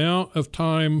amount of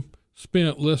time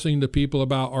spent listening to people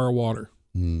about our water.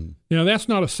 Mm. That's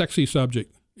not a sexy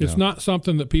subject. It's not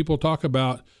something that people talk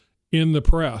about in the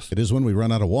press. It is when we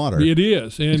run out of water. It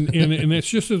is. And it's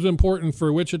just as important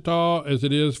for Wichita as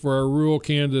it is for our rural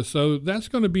Kansas. So that's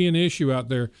going to be an issue out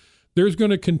there. There's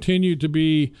going to continue to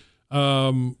be,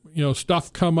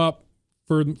 stuff come up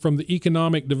from the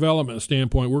economic development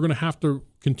standpoint. We're going to have to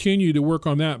continue to work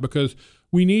on that because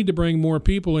we need to bring more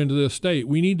people into this state.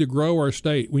 We need to grow our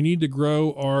state. We need to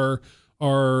grow our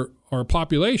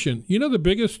population.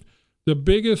 The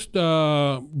biggest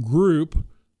group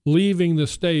leaving the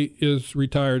state is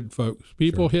retired folks.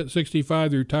 People hit 65,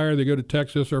 they retire, they go to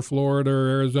Texas or Florida or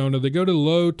Arizona. They go to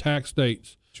low tax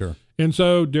states. Sure. And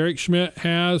so Derek Schmidt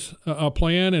has a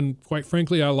plan, and quite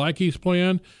frankly, I like his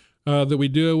plan, that we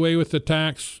do away with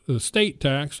the state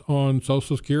tax on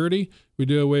Social Security. We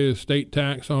do away with state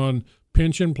tax on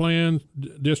pension plan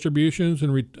distributions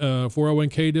and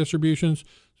 401k distributions.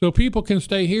 So people can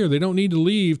stay here. They don't need to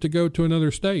leave to go to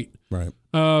another state. Right.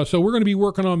 So we're going to be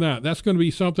working on that. That's going to be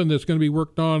something that's going to be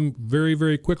worked on very,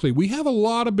 very quickly. We have a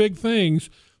lot of big things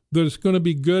that is going to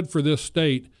be good for this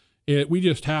state. We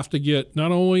just have to get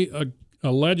not only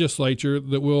a legislature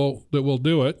that will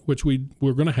do it, which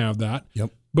we're going to have that.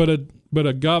 Yep. But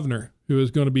a governor who is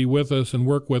going to be with us and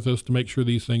work with us to make sure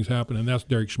these things happen, and that's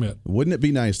Derek Schmidt. Wouldn't it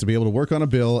be nice to be able to work on a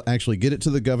bill, actually get it to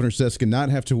the governor's desk, and not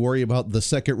have to worry about the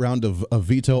second round of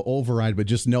veto override, but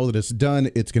just know that it's done,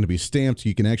 it's going to be stamped,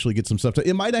 you can actually get some stuff to.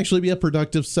 It might actually be a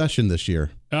productive session this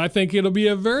year. I think it'll be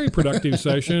a very productive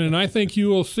session, and I think you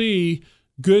will see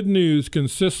good news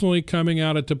consistently coming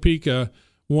out of Topeka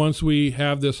once we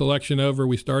have this election over.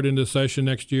 We start into session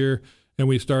next year, and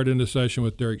we start into session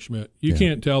with Derek Schmidt. You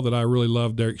can't tell that I really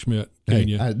love Derek Schmidt, can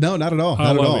you? No, not at all.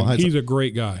 I love him. He's a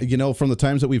great guy. You know, from the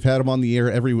times that we've had him on the air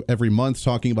every month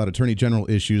talking about attorney general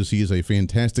issues, he's a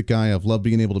fantastic guy. I've loved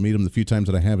being able to meet him the few times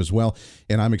that I have as well,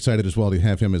 and I'm excited as well to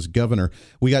have him as governor.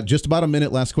 We got just about a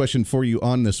minute. Last question for you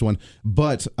on this one,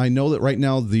 but I know that right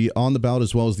now on the ballot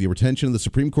as well as the retention of the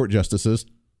Supreme Court justices,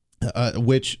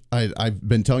 which I've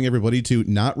been telling everybody to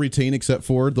not retain except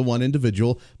for the one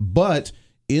individual, but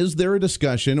is there a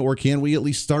discussion, or can we at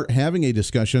least start having a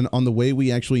discussion on the way we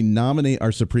actually nominate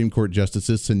our Supreme Court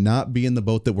justices to not be in the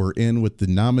boat that we're in with the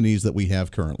nominees that we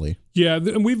have currently? Yeah,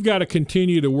 and we've got to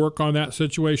continue to work on that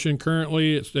situation.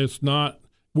 Currently, it's not.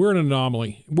 We're an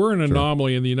anomaly. We're an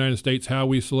anomaly in the United States how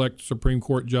we select Supreme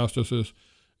Court justices.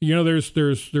 You know,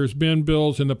 there's been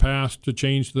bills in the past to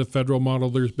change the federal model.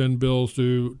 There's been bills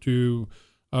to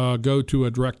go to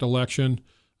a direct election.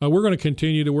 We're going to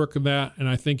continue to work on that, and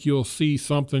I think you'll see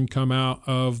something come out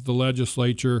of the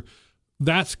legislature.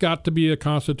 That's got to be a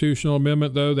constitutional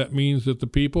amendment, though. That means that the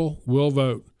people will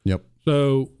vote. Yep.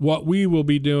 So what we will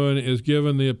be doing is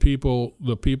giving the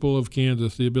people of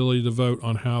Kansas the ability to vote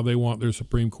on how they want their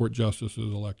Supreme Court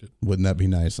justices elected. Wouldn't that be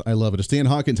nice? I love it. It's Dan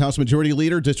Hawkins, House Majority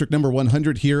Leader, District Number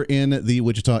 100 here in the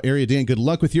Wichita area. Dan, good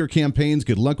luck with your campaigns.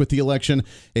 Good luck with the election.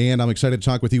 And I'm excited to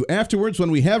talk with you afterwards when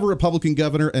we have a Republican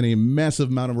governor and a massive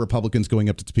amount of Republicans going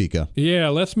up to Topeka. Yeah,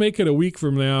 let's make it a week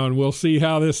from now, and we'll see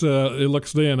how this it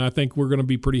looks then. I think we're going to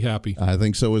be pretty happy. I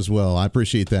think so as well. I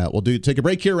appreciate that. We'll take a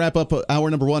break here, wrap up hour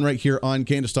number 1 right here on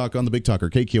Kansas Talk on the Big Talker,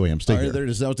 KQAM. Stay here. There it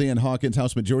is, Dan Hawkins,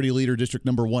 House Majority Leader, District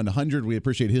Number 100. We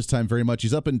appreciate his time very much.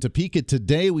 He's up in Topeka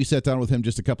today. We sat down with him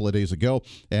just a couple of days ago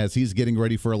as he's getting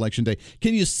ready for Election Day.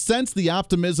 Can you sense the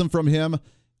optimism from him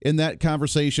in that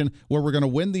conversation where we're going to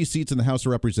win these seats in the House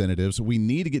of Representatives? We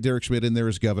need to get Derek Schmidt in there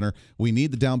as governor. We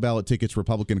need the down ballot tickets,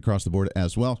 Republican across the board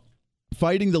as well.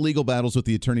 Fighting the legal battles with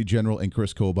the Attorney General and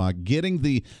Chris Kobach, getting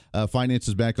the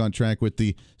finances back on track with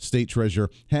the state treasurer,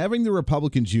 having the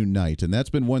Republicans unite. And that's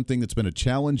been one thing that's been a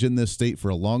challenge in this state for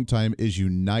a long time, is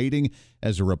uniting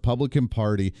as a Republican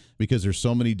Party, because there's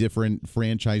so many different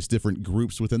different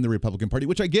groups within the Republican Party,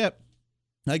 which I get.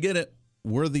 I get it.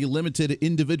 We're the limited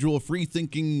individual,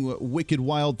 free-thinking, wicked,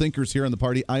 wild thinkers here in the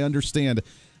party. I understand.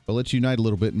 But let's unite a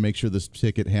little bit and make sure this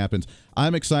ticket happens.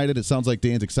 I'm excited. It sounds like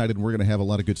Dan's excited, and we're going to have a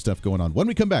lot of good stuff going on. When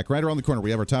we come back, right around the corner,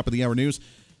 we have our top of the hour news.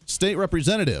 State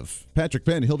Representative Patrick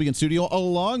Penn, he'll be in studio,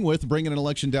 along with bringing an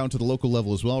election down to the local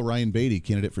level as well. Ryan Baty,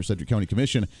 candidate for Sedgwick County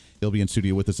Commission, he'll be in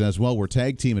studio with us as well. We're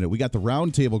tag teaming it. We got the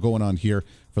round table going on here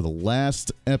for the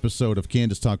last episode of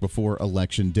Kansas Talk before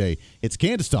Election Day. It's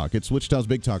Kansas Talk. It's Wichita's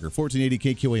Big Talker,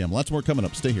 1480 KQAM. Lots more coming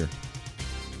up. Stay here.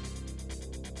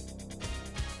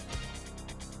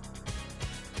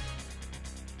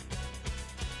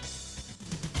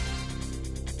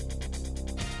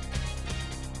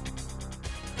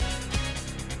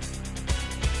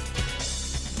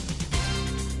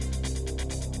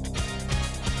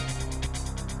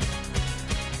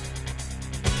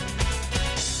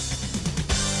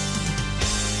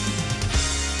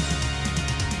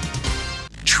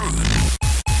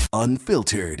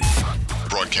 Unfiltered.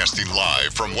 Broadcasting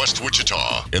live from West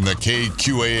Wichita in the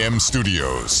KQAM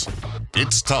studios.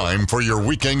 It's time for your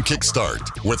weekend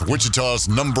kickstart with Wichita's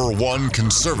 #1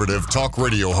 conservative talk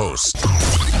radio host.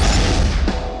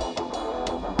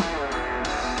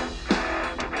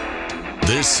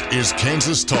 This is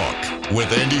Kansas Talk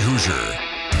with Andy Hoosier.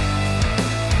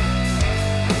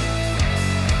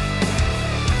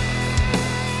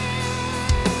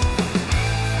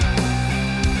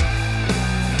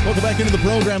 Welcome back into the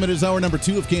program. It is hour number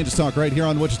 2 of Kansas Talk right here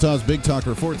on Wichita's Big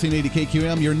Talker, 1480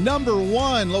 KQM, your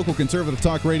 #1 local conservative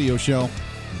talk radio show,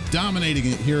 dominating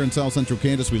it here in South Central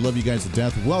Kansas. We love you guys to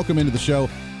death. Welcome into the show.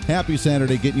 Happy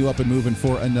Saturday, getting you up and moving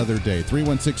for another day.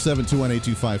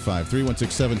 316-721-8255,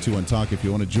 316-721-TALK if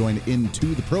you want to join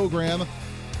into the program.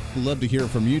 Love to hear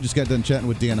from you. Just got done chatting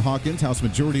with Dan Hawkins, House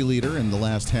Majority Leader, in the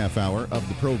last half hour of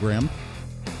the program.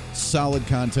 Solid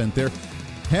content there.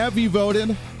 Have you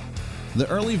voted? The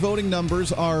early voting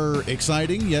numbers are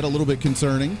exciting, yet a little bit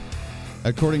concerning.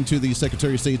 According to the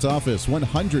Secretary of State's office,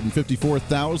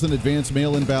 154,000 advance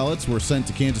mail-in ballots were sent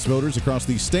to Kansas voters across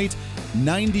the state.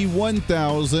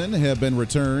 91,000 have been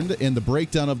returned. And the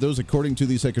breakdown of those, according to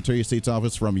the Secretary of State's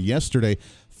office from yesterday,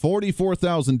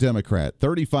 44,000 Democrat,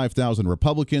 35,000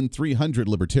 Republican, 300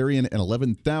 Libertarian, and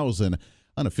 11,000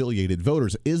 unaffiliated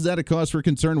voters. Is that a cause for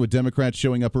concern with Democrats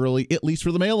showing up early, at least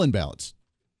for the mail-in ballots?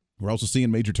 We're also seeing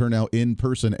major turnout in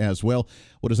person as well.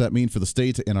 What does that mean for the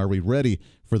state, and are we ready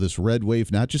for this red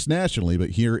wave, not just nationally, but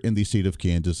here in the state of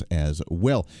Kansas as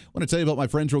well? I want to tell you about my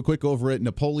friends real quick over at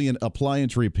Napoleon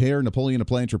Appliance Repair, Napoleon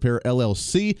Appliance Repair,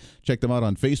 LLC. Check them out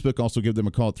on Facebook. Also give them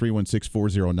a call at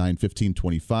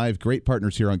 316-409-1525. Great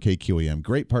partners here on KQAM.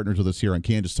 Great partners with us here on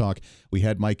Kansas Talk. We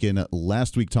had Mike in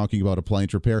last week talking about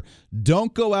appliance repair.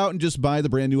 Don't go out and just buy the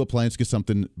brand new appliance because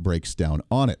something breaks down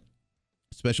on it.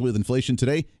 Especially with inflation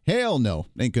today, hell no,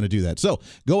 ain't going to do that. So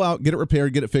go out, get it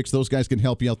repaired, get it fixed. Those guys can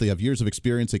help you out. They have years of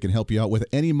experience. They can help you out with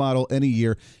any model, any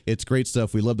year. It's great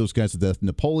stuff. We love those guys to death.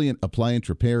 Napoleon Appliance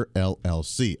Repair,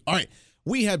 LLC. All right,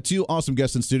 we have two awesome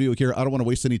guests in studio here. I don't want to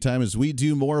waste any time as we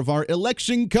do more of our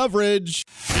election coverage.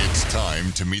 It's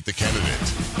time to meet the candidate.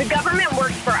 The government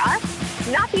works for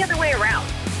us, not the other way around.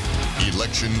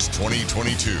 Elections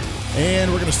 2022.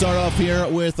 And we're going to start off here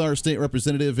with our state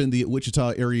representative in the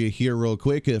Wichita area here real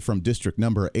quick from district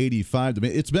number 85.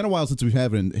 It's been a while since we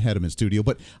haven't had him in studio,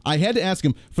 but I had to ask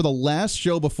him for the last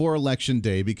show before Election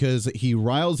Day because he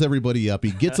riles everybody up.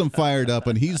 He gets them fired up,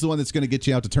 and he's the one that's going to get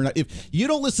you out to turn out. If you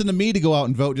don't listen to me to go out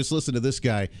and vote, just listen to this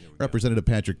guy, Representative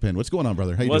Patrick Penn. What's going on,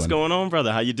 brother? How you doing? What's going on,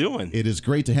 brother? How you doing? It is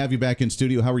great to have you back in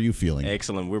studio. How are you feeling?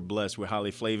 Excellent. We're blessed. We're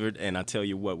highly flavored, and I tell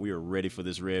you what, we are ready for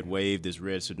this red wave, this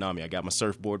red tsunami. I got my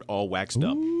surfboard all waxed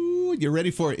up. Ooh, you're ready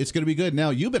for it. It's going to be good. Now,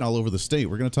 you've been all over the state.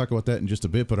 We're going to talk about that in just a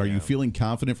bit, but are you feeling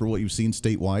confident for what you've seen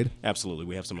statewide? Absolutely.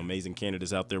 We have some amazing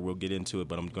candidates out there. We'll get into it,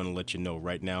 but I'm going to let you know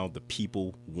right now the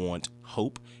people want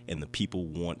hope and the people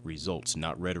want results,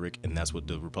 not rhetoric, and that's what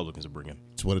the Republicans are bringing.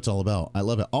 It's what it's all about. I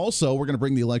love it. Also, we're going to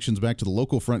bring the elections back to the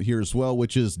local front here as well,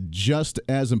 which is just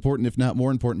as important, if not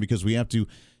more important, because we have to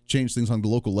change things on the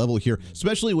local level here,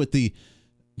 especially with the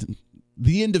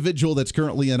individual that's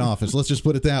currently in office. Let's just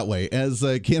put it that way. As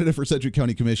a candidate for Sedgwick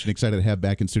County Commission, excited to have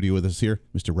back in studio with us here,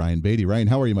 Mr. Ryan Baty. Ryan,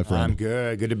 how are you, my friend? I'm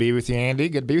good. Good to be with you, Andy.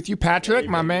 Good to be with you, Patrick,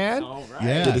 my man. All right.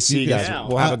 Yeah, Good to see you guys.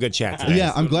 We'll have a good chat today.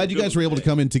 Yeah, I'm glad you guys were able to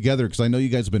come in together because I know you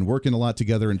guys have been working a lot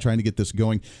together and trying to get this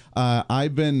going.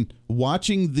 I've been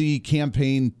watching the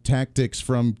campaign tactics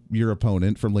from your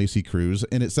opponent, from Lacy Cruse,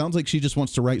 and it sounds like she just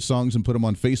wants to write songs and put them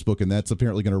on Facebook, and that's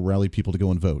apparently going to rally people to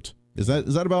go and vote. Is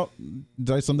that about?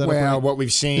 Did I sum that up right? Well, what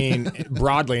we've seen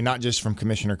broadly, not just from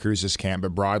Commissioner Cruze's camp,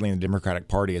 but broadly in the Democratic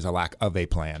Party, is a lack of a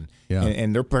plan. Yeah.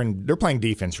 And they're playing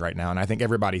defense right now, and I think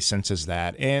everybody senses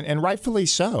that, and rightfully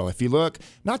so. If you look,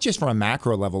 not just from a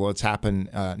macro level, what's happened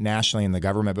nationally in the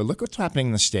government, but look what's happening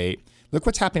in the state. Look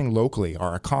what's happening locally,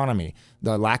 our economy,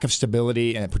 the lack of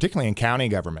stability, and particularly in county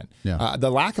government, the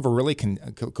lack of a really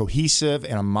cohesive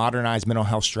and a modernized mental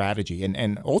health strategy,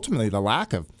 and ultimately the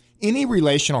lack of any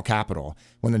relational capital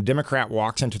when the Democrat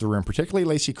walks into the room, particularly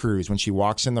Lacy Cruse, when she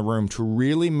walks in the room to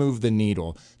really move the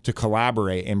needle, to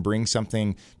collaborate and bring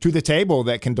something to the table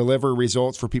that can deliver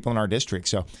results for people in our district.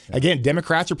 So, again,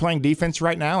 Democrats are playing defense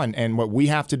right now, and what we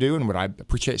have to do, and what I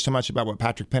appreciate so much about what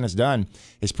Patrick Penn has done,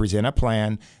 is present a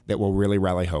plan that will really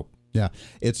rally hope. Yeah,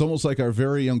 it's almost like our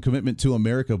very own commitment to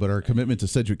America, but our commitment to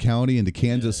Sedgwick County and to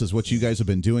Kansas is what you guys have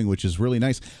been doing, which is really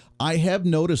nice. I have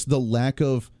noticed the lack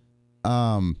of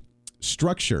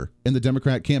structure in the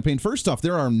Democrat campaign. First off,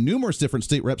 there are numerous different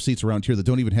state rep seats around here that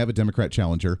don't even have a Democrat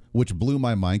challenger, which blew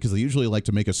my mind because they usually like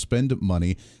to make us spend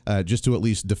money just to at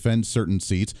least defend certain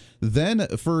seats. Then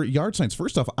for yard signs,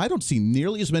 first off, I don't see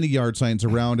nearly as many yard signs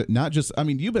around. Not just, I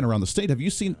mean, you've been around the state. Have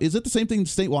you seen, is it the same thing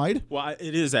statewide? Well,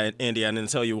 it is, Andy. I'm going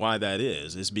to tell you why that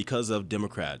is. It's because of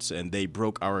Democrats, and they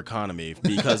broke our economy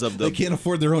because of the... They can't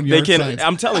afford their own yard signs.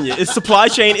 I'm telling you, it's supply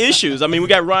chain issues. I mean, we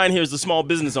got Ryan here as the small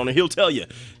business owner. He'll tell you.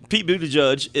 Pete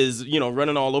Buttigieg is,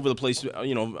 running all over the place,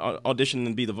 auditioning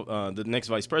to be the next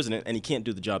vice president, and he can't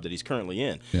do the job that he's currently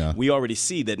in. Yeah. We already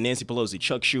see that Nancy Pelosi,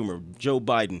 Chuck Schumer, Joe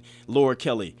Biden, Laura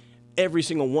Kelly, every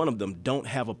single one of them don't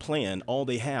have a plan. All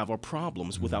they have are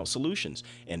problems without solutions.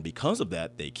 And because of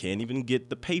that, they can't even get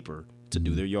the paper to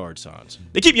do their yard signs.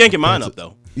 They keep yanking mine up,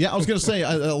 though. Yeah, I was going to say,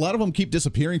 a lot of them keep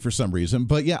disappearing for some reason.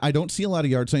 But, yeah, I don't see a lot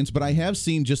of yard signs. But I have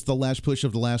seen just the last push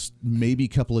of the last maybe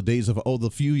couple of days of, the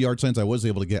few yard signs I was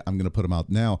able to get, I'm going to put them out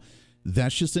now.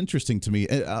 That's just interesting to me.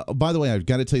 By the way, I've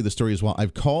got to tell you the story as well.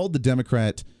 I've called the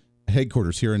Democrat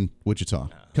headquarters here in Wichita.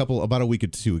 About a week or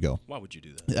two ago. Why would you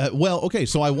do that? Well, okay,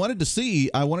 so I wanted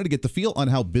to get the feel on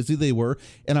how busy they were,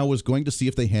 and I was going to see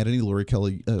if they had any Laura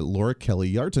Kelly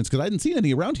yard signs, because I hadn't seen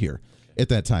any around here at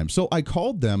that time. So I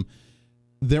called them.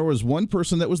 There was one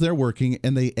person that was there working,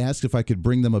 and they asked if I could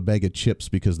bring them a bag of chips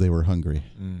because they were hungry.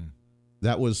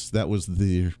 That was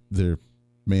their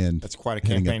man. That's quite a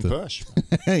campaign push.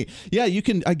 Hey, yeah, you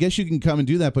can. I guess you can come and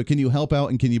do that, but can you help out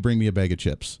and can you bring me a bag of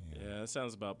chips? That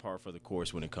sounds about par for the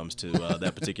course when it comes to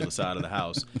that particular side of the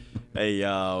house. Hey,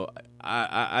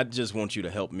 I just want you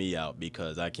to help me out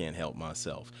because I can't help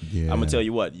myself. Yeah. I'm going to tell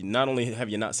you what, not only have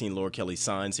you not seen Laura Kelly's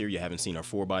signs here, you haven't seen our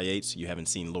 4x8s, you haven't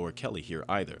seen Laura Kelly here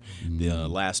either. The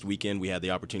last weekend, we had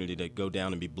the opportunity to go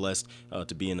down and be blessed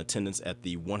to be in attendance at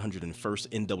the 101st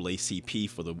NAACP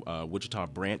for the Wichita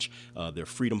branch, their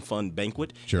Freedom Fund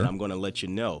banquet. Sure. And I'm going to let you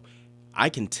know, I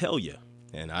can tell you,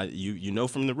 and you know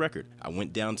from the record, I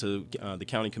went down to the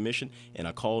county commission and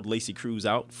I called Lacy Cruse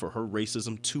out for her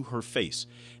racism to her face.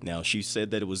 Now, she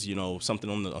said that it was, something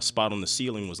on a spot on the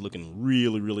ceiling was looking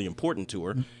really, really important to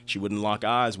her. She wouldn't lock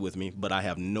eyes with me, but I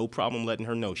have no problem letting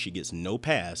her know she gets no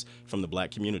pass from the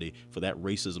black community for that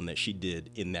racism that she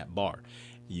did in that bar.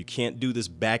 You can't do this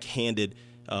backhanded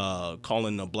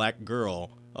calling a black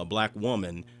girl a black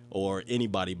woman or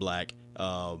anybody black.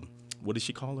 What did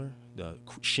she call her?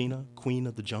 Sheena, Queen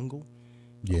of the Jungle?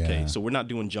 Yeah. Okay, so we're not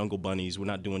doing jungle bunnies. We're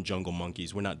not doing jungle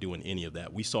monkeys. We're not doing any of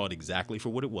that. We saw it exactly for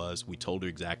what it was. We told her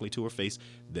exactly to her face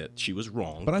that she was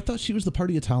wrong. But I thought she was the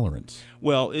party of tolerance.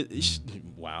 Well,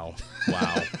 wow.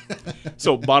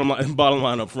 So bottom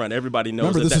line up front, everybody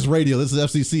knows. Remember, this is radio. This is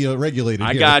FCC regulated.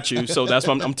 I got you. So that's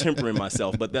why I'm tempering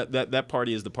myself. But that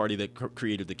party is the party that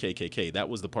created the KKK. That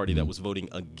was the party that was voting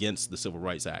against the Civil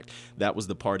Rights Act. That was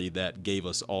the party that gave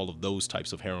us all of those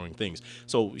types of harrowing things.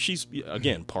 So she's,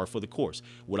 again, par for the course.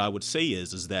 What I would say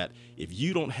is that if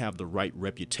you don't have the right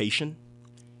reputation,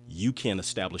 you can't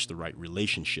establish the right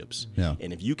relationships. Yeah.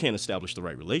 And if you can't establish the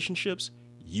right relationships,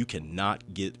 you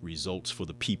cannot get results for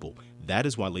the people. That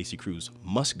is why Lacy Cruse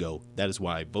must go. That is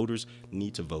why voters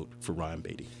need to vote for Ryan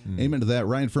Baty. Amen to that.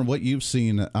 Ryan, from what you've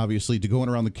seen, obviously, to going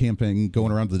around the campaign,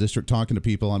 going around the district, talking to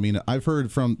people, I mean, I've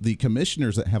heard from the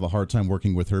commissioners that have a hard time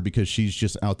working with her because she's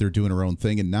just out there doing her own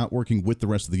thing and not working with the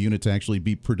rest of the unit to actually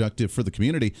be productive for the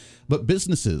community. But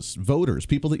businesses, voters,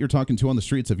 people that you're talking to on the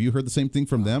streets, have you heard the same thing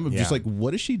from them? Of just like,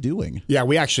 what is she doing? Yeah,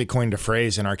 we actually coined a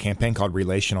phrase in our campaign called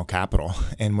relational capital.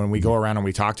 And when we go around and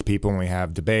we talk to people and we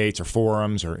have debates or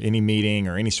forums or any meeting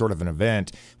or any sort of an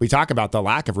event, we talk about the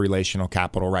lack of relational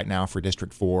capital right now for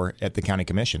District 4 at the County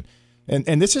Commission.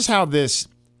 And this is how this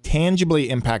tangibly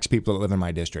impacts people that live in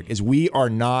my district, is we are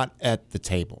not at the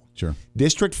table. Sure.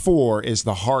 District 4 is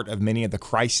the heart of many of the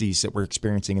crises that we're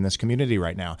experiencing in this community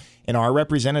right now. And our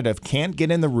representative can't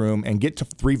get in the room and get to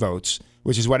 3 votes,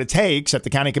 which is what it takes at the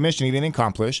County Commission to even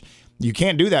accomplish. You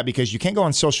can't do that because you can't go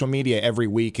on social media every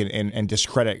week and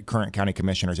discredit current county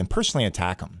commissioners and personally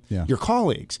attack them. Yeah. Your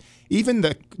colleagues. Even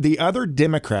the other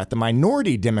Democrat, the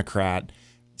minority Democrat,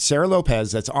 Sarah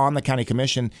Lopez, that's on the county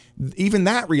commission, even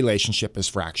that relationship is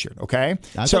fractured, okay?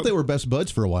 I thought they were best buds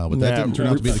for a while, but that didn't turn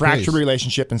out to be the case. Fractured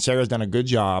relationship, and Sarah's done a good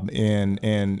job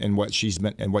in what she's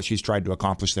been and what she's tried to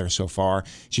accomplish there so far.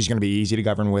 She's going to be easy to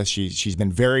govern with. She's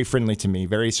been very friendly to me,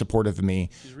 very supportive of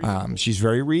me. She's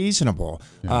very reasonable.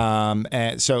 Yeah.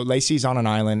 And so Lacy's on an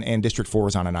island, and District 4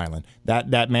 is on an island.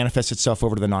 That manifests itself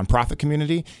over to the nonprofit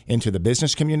community, into the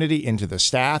business community, into the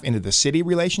staff, into the city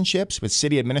relationships with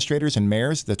city administrators and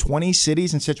mayors. The 20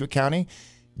 cities in Sedgwick County,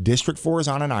 District 4 is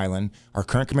on an island. Our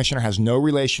current commissioner has no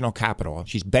relational capital.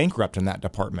 She's bankrupt in that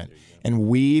department. And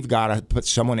we've got to put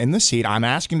someone in the seat. I'm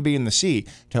asking to be in the seat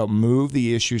to help move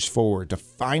the issues forward, to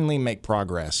finally make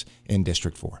progress in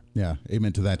District 4. Yeah,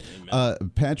 amen to that.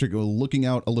 Patrick, looking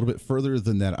out a little bit further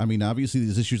than that, I mean, obviously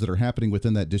these issues that are happening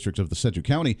within that district of the Sedgwick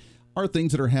County are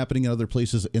things that are happening in other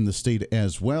places in the state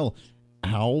as well.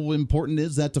 How important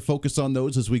is that to focus on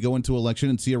those as we go into election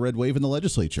and see a red wave in the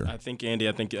legislature? I think,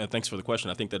 Andy, thanks for the question.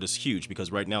 I think that is huge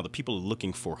because right now the people are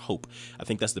looking for hope. I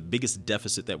think that's the biggest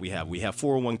deficit that we have. We have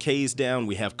 401ks down.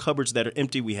 We have cupboards that are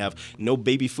empty. We have no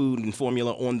baby food and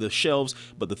formula on the shelves.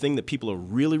 But the thing that people are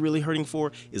really, really hurting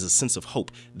for is a sense of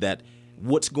hope that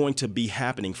what's going to be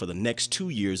happening for the next 2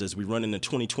 years as we run into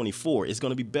 2024 is going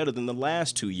to be better than the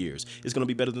last 2 years. It's going to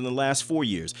be better than the last 4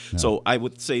 years. Yeah. So I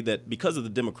would say that because of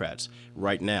the Democrats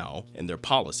right now and their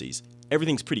policies,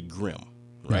 everything's pretty grim.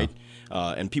 right?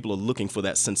 And people are looking for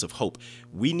that sense of hope.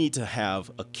 We need to have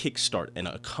a kickstart and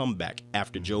a comeback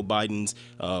after Joe Biden's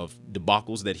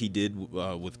debacles that he did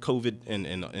with COVID and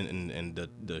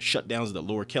the shutdowns that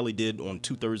Laura Kelly did on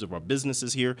 2/3 of our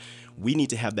businesses here. We need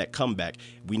to have that comeback.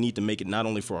 We need to make it not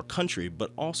only for our country,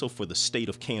 but also for the state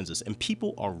of Kansas. And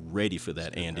people are ready for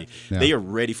that, Andy. Yeah. They are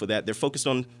ready for that. They're focused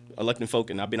on electing folk,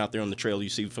 and I've been out there on the trail. You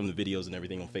see from the videos and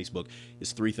everything on Facebook.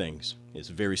 It's 3 things. It's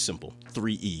very simple.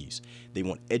 3 E's. They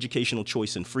want educational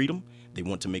choice and freedom. They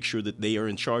want to make sure that they are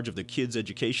in charge of their kids'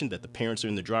 education, that the parents are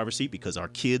in the driver's seat, because our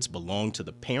kids belong to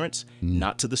the parents,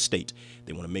 not to the state.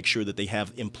 They want to make sure that they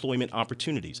have employment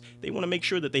opportunities. They want to make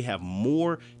sure that they have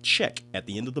more check at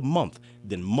the end of the month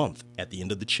than month at the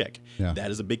end of the check. Yeah.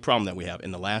 That is a big problem that we have.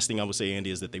 And the last thing I would say, Andy,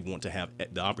 is that they want to have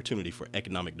the opportunity for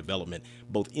economic development,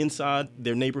 both inside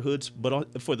their neighborhoods,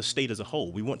 but for the state as a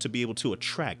whole. We want to be able to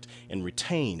attract and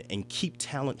retain and keep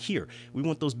talent here. We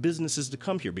want those businesses to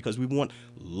come here because we want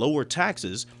lower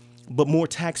taxes, but more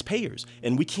taxpayers.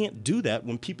 And we can't do that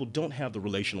when people don't have the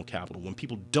relational capital, when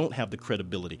people don't have the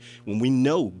credibility, when we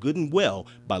know good and well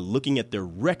by looking at their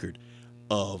record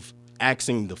of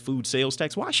axing the food sales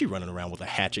tax. Why is she running around with a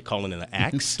hatchet calling it an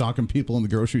axe? Stalking people in the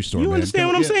grocery store. You understand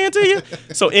what I'm saying to you?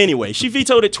 So anyway, she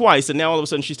vetoed it twice, and now all of a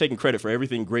sudden she's taking credit for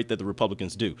everything great that the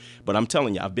Republicans do. But I'm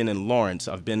telling you, I've been in Lawrence,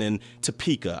 I've been in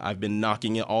Topeka, I've been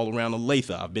knocking it all around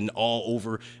Olathe, I've been all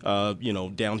over,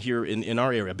 down here in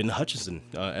our area. I've been in Hutchinson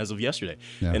as of yesterday.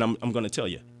 Yeah. And I'm going to tell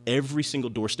you, every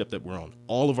single doorstep that we're on,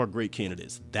 all of our great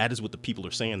candidates, that is what the people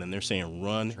are saying, and they're saying,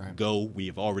 run, go. We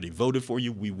have already voted for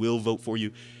you. We will vote for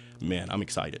you. Man, I'm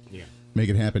excited. Yeah. Make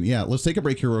it happen. Yeah, let's take a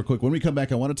break here real quick. When we come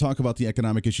back, I want to talk about the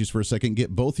economic issues for a second,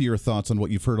 get both of your thoughts on what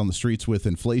you've heard on the streets with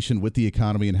inflation, with the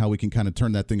economy, and how we can kind of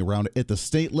turn that thing around at the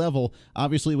state level.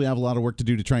 Obviously, we have a lot of work to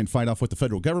do to try and fight off what the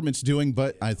federal government's doing,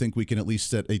 but I think we can at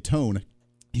least set a tone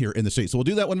here in the state. So we'll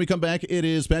do that when we come back. It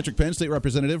is Patrick Penn, State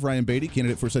Representative, Ryan Baty,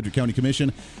 candidate for Sedgwick County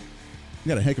Commission. We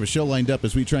got a heck of a show lined up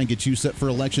as we try and get you set for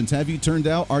elections. Have you turned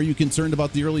out? Are you concerned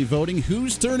about the early voting?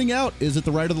 Who's turning out? Is it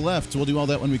the right or the left? We'll do all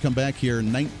that when we come back here.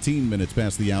 19 minutes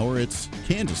past the hour. It's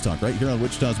Kansas Talk right here on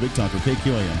Wichita's Big Talker,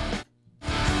 KQAM.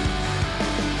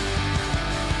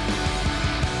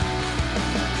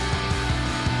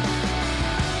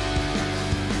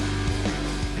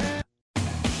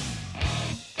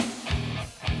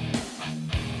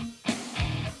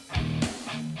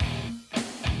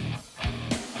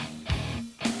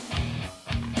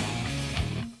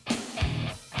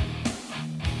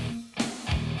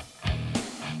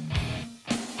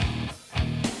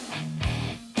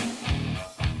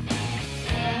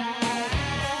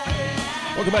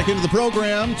 Welcome back into the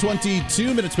program.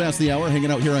 22 minutes past the hour, hanging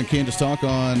out here on Kansas Talk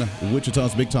on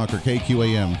Wichita's Big Talker,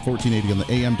 KQAM, 1480 on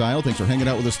the AM dial. Thanks for hanging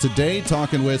out with us today,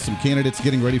 talking with some candidates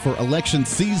getting ready for election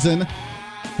season.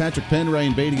 Patrick Penn,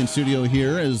 Ryan Baty in studio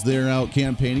here as they're out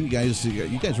campaigning. You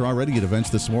guys are already at events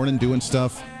this morning, doing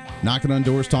stuff, knocking on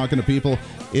doors, talking to people.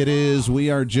 We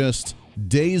are just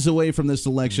days away from this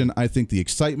election. I think the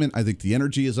excitement, I think the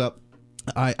energy is up.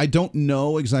 I don't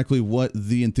know exactly what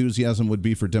the enthusiasm would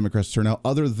be for Democrats turnout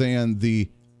other than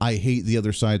I hate the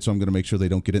other side, so I'm going to make sure they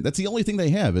don't get in. That's the only thing they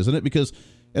have, isn't it? Because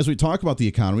as we talk about the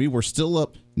economy, we're still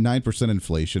up 9%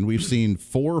 inflation. We've seen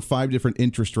 4 or 5 different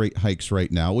interest rate hikes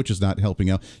right now, which is not helping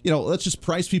out. Let's just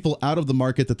price people out of the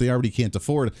market that they already can't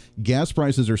afford. Gas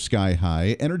prices are sky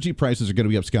high. Energy prices are going to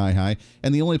be up sky high.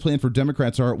 And the only plan for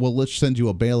Democrats let's send you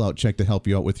a bailout check to help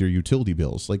you out with your utility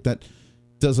bills. Like that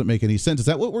doesn't make any sense. Is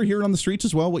that what we're hearing on the streets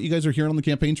as well? What you guys are hearing on the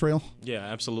campaign trail? Yeah,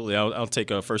 absolutely. I'll take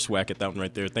a first whack at that one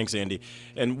right there. Thanks, Andy.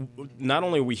 And not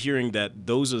only are we hearing that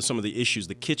those are some of the issues,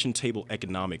 the kitchen table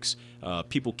economics,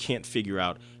 people can't figure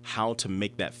out how to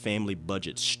make that family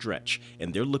budget stretch.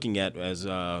 And they're looking at, as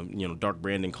Dark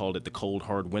Brandon called it, the cold,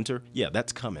 hard winter. Yeah,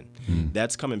 that's coming.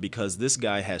 That's coming because this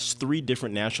guy has 3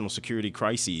 different national security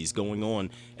crises going on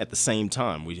at the same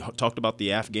time. We talked about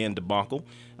the Afghan debacle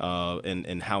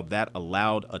and how that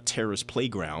allowed a terrorist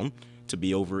playground to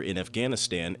be over in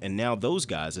Afghanistan. And now those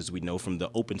guys, as we know from the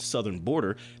open southern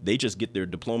border, they just get their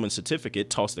diploma and certificate,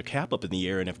 toss their cap up in the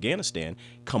air in Afghanistan,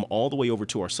 come all the way over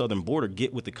to our southern border,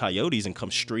 get with the coyotes, and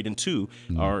come straight into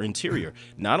our interior.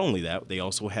 Not only that, they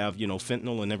also have,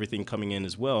 fentanyl and everything coming in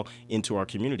as well into our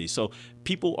community. So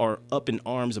people are up in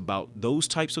arms about those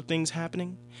types of things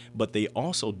happening, but they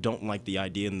also don't like the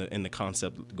idea and the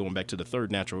concept, going back to the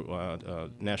third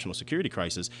national security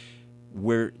crisis,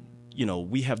 where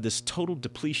we have this total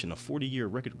depletion, a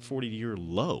 40-year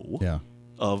low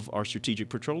of our strategic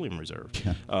petroleum reserve.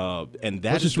 And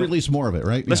let's just release more of it,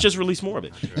 right? Let's just release more of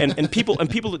it. And people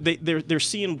they're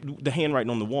seeing the handwriting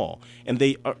on the wall, and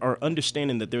they are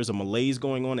understanding that there's a malaise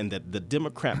going on, and that the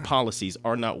Democrat policies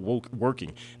are not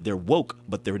working. They're woke,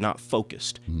 but they're not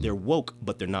focused. They're woke,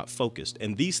 but they're not focused.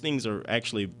 And these things are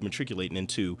actually matriculating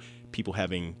into people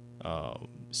having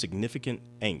significant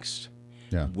angst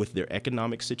with their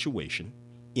economic situation,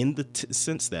 in the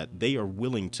sense that they are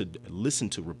willing to listen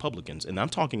to Republicans. And I'm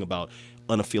talking about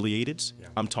unaffiliateds.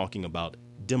 I'm talking about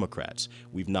Democrats.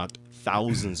 We've knocked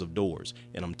thousands of doors.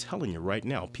 And I'm telling you right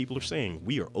now, people are saying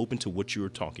we are open to what you're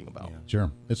talking about. Yeah.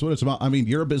 Sure. It's what it's about. I mean,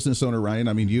 you're a business owner, Ryan.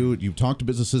 I mean, you talk to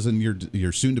businesses in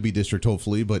your soon-to-be district,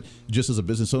 hopefully, but just as a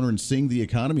business owner and seeing the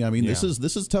economy, I mean, this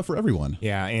is tough for everyone.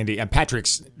 Yeah, Andy. And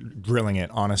Patrick's drilling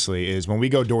it, honestly, is when we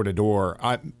go door to door,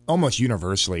 almost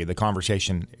universally, the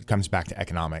conversation comes back to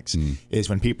economics, is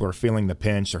when people are feeling the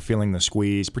pinch, they're feeling the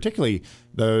squeeze, particularly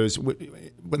those,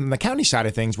 when the county side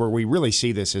of things, where we really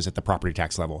see this is at the property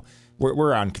tax level.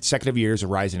 We're on consecutive years of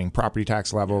rising property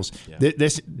tax levels.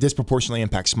 This disproportionately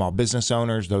impacts small business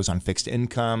owners, those on fixed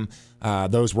income,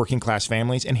 those working class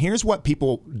families. And here's what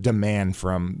people demand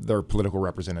from their political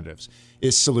representatives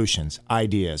is solutions,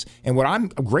 ideas. And what I'm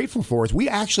grateful for is we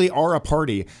actually are a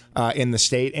party in the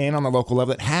state and on the local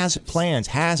level that has plans,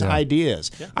 has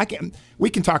ideas. We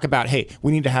can talk about, hey,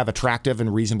 we need to have attractive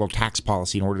and reasonable tax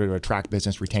policy in order to attract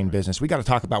business, retain business. We got to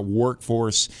talk about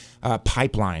workforce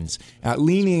pipelines,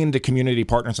 leaning into community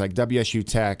partners like WSU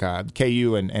Tech,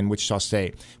 KU, and Wichita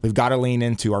State. We've got to lean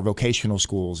into our vocational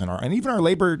schools and even our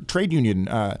labor trade union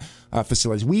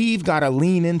facilities. We've got to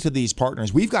lean into these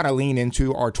partners. We've got to lean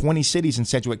into our 20 cities in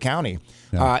Sedgwick County.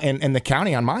 And the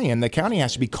county, on my end, the county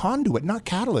has to be conduit, not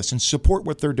catalyst, and support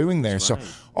what they're doing there. So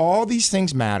all these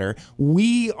things matter.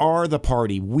 We are the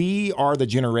party. We are the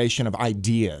generation of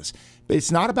ideas. But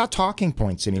it's not about talking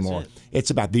points anymore. It's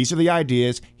about these are the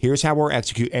ideas. Here's how we're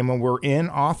execute. And when we're in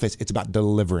office, it's about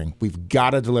delivering. We've got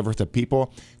to deliver to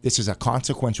people. This is a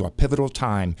consequential, a pivotal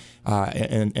time.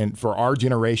 And for our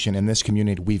generation in this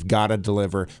community, we've got to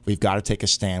deliver. We've got to take a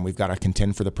stand. We've got to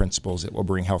contend for the principles that will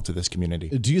bring health to this community.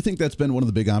 Do you think that's been one of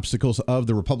the big obstacles of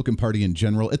the Republican Party in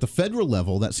general? At the federal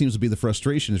level, that seems to be the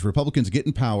frustration is Republicans get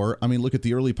in power. I mean, look at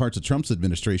the early parts of Trump's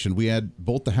administration. We had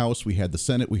both the House, we had the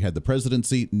Senate, we had the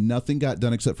presidency. Nothing got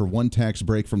done except for one tax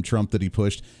break from Trump that he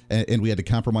pushed, and we had to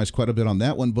compromise quite a bit on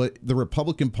that one. But the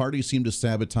Republican Party seemed to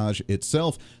sabotage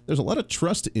itself. There's a lot of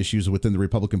trust issues within the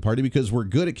Republican Party because we're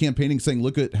good at campaigning, saying,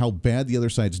 look at how bad the other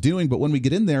side's doing. But when we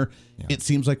get in there, it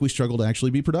seems like we struggle to actually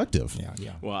be productive.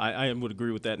 Well, I would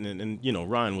agree with that. And you know,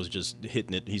 Ryan was just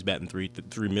hitting it. He's batting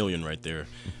 3 million right there.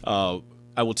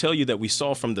 I will tell you that we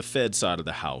saw from the Fed side of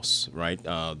the House, right,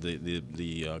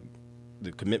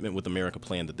 the Commitment with America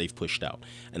plan that they've pushed out.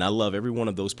 And I love every one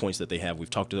of those points that they have. We've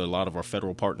talked to a lot of our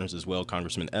federal partners as well,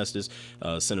 Congressman Estes,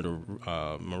 Senator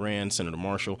Moran, Senator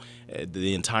Marshall,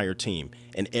 the entire team.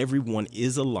 And everyone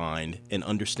is aligned in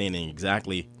understanding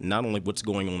exactly not only what's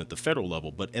going on at the federal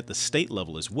level, but at the state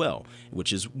level as well,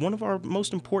 which is one of our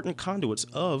most important conduits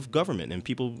of government. And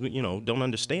people, don't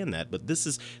understand that. But this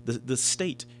is the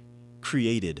state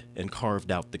created and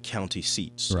carved out the county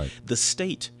seats. Right. The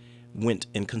state went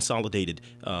and consolidated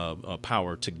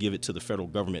power to give it to the federal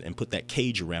government and put that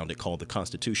cage around it called the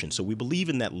Constitution. So we believe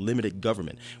in that limited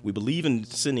government. We believe in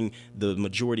sending the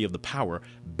majority of the power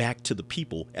back to the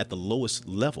people at the lowest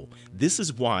level. This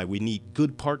is why we need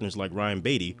good partners like Ryan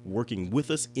Baty working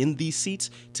with us in these seats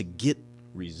to get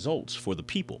results for the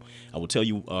people. I will tell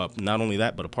you not only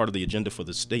that, but a part of the agenda for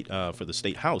the state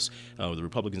House, the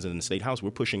Republicans in the state House,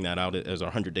 we're pushing that out as our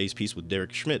 100 Days piece with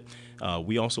Derek Schmidt.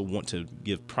 We also want to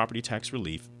give property tax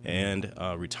relief and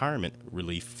retirement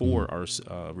relief for our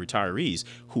retirees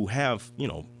who have,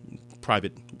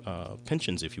 private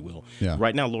pensions, if you will. Yeah.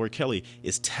 Right now, Laura Kelly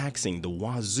is taxing the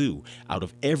wazoo out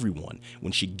of everyone.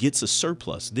 When she gets a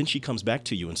surplus, then she comes back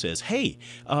to you and says, hey,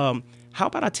 how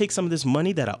about I take some of this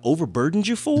money that I overburdened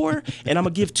you for, and I'm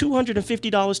going to give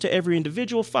 $250 to every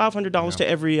individual, $500 to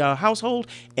every household,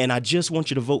 and I just want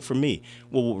you to vote for me.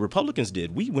 Well, what Republicans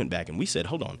did, we went back and we said,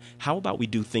 hold on, how about we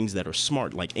do things that are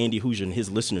smart like Andy Hoosier and his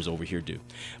listeners over here do?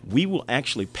 We will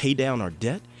actually pay down our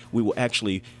debt. We will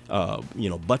actually,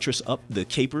 buttress up the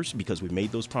capers because we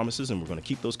made those promises and we're going to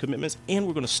keep those commitments, and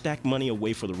we're going to stack money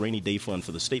away for the rainy day fund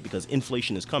for the state because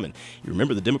inflation is coming. You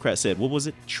remember the Democrats said, what was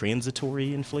it?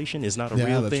 Transitory inflation is not a real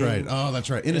thing. Yeah, that's right. Oh, that's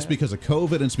right. And it's because of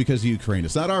COVID and it's because of Ukraine.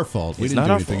 It's not our fault. We didn't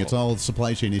do anything. It's all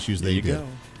supply chain issues they did.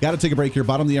 Got to take a break here.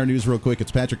 Bottom of the hour news real quick.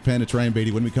 It's Patrick Penn. It's Ryan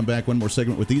Baty. When we come back, one more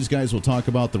segment with these guys. We'll talk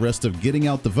about the rest of getting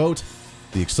out the vote.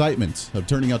 the excitement of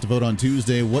turning out to vote on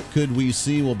Tuesday. What could we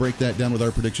see? We'll break that down with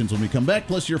our predictions when we come back,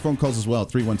 plus your phone calls as well,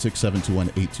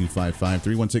 316-721-8255,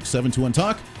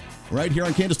 316-721-TALK, right here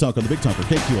on Kansas Talk on the Big Talker,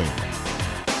 KQA.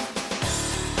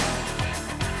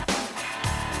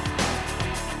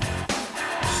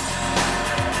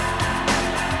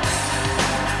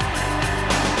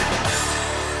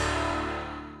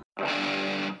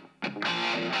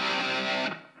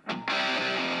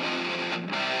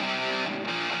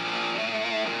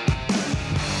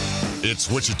 It's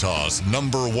Wichita's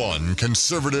 #1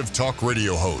 conservative talk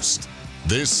radio host.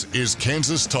 This is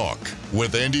Kansas Talk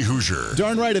with Andy Hoosier.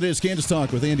 Darn right it is Kansas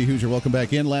Talk with Andy Hoosier. Welcome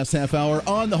back in. Last half hour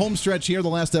on the home stretch here, the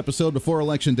last episode before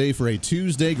Election Day for a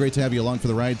Tuesday. Great to have you along for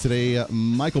the ride today.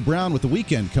 Michael Brown with the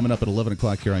weekend coming up at 11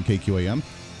 o'clock here on KQAM.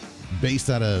 Based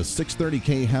out of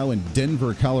 630K Howe in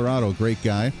Denver, Colorado. Great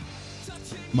guy.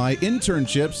 My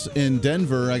internships in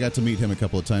Denver, I got to meet him a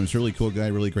couple of times. Really cool guy,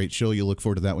 really great show. You'll look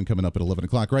forward to that one coming up at 11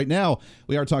 o'clock. Right now,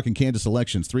 we are talking Kansas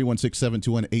elections,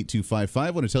 316-721-8255. I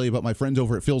want to tell you about my friends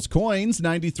over at Phil's Coins,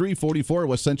 9344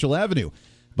 West Central Avenue.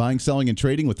 Buying, selling, and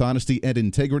trading with honesty and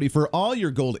integrity for all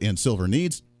your gold and silver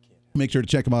needs. Make sure to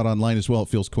check them out online as well at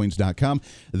philscoins.com.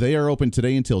 They are open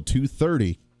today until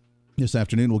 2:30. This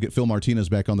afternoon, we'll get Phil Martinez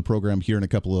back on the program here in a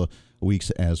couple of weeks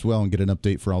as well and get an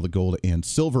update for all the gold and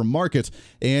silver markets.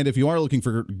 And if you are looking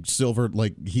for silver,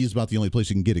 like he's about the only place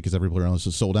you can get it because everybody else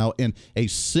is sold out. And a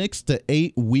 6 to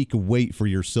 8 week wait for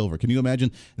your silver. Can you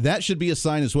imagine? That should be a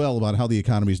sign as well about how the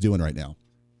economy is doing right now.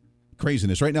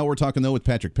 Craziness. Right now, we're talking, though, with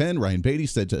Patrick Penn, Ryan Baty,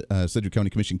 Sedgwick County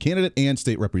Commission candidate and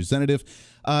state representative.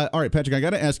 All right, Patrick, I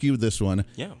got to ask you this one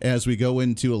as we go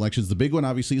into elections. The big one,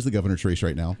 obviously, is the governor's race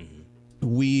right now. Mm-hmm.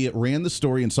 We ran the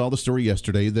story and saw the story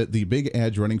yesterday that the big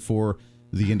ad running for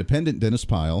the independent Dennis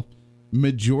Pyle,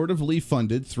 majoritively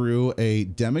funded through a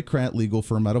Democrat legal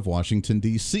firm out of Washington,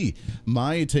 D.C.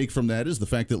 My take from that is the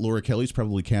fact that Laura Kelly's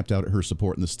probably capped out at her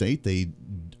support in the state. They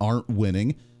aren't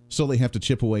winning, so they have to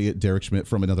chip away at Derek Schmidt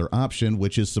from another option,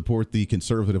 which is support the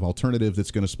conservative alternative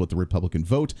that's going to split the Republican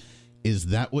vote. Is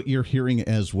that what you're hearing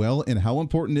as well? And how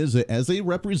important is it as a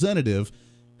representative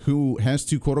who has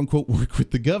to, quote-unquote, work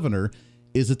with the governor,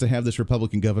 is it to have this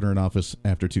Republican governor in office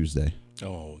after Tuesday?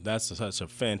 Oh, that's a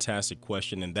fantastic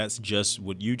question, and that's just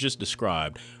what you just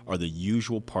described are the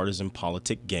usual partisan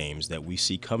politic games that we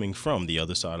see coming from the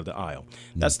other side of the aisle.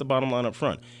 That's the bottom line up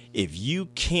front. If you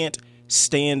can't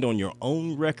stand on your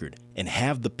own record and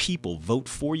have the people vote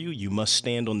for you, you must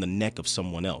stand on the neck of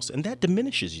someone else, and that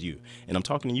diminishes you. And I'm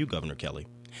talking to you, Governor Kelly.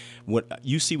 What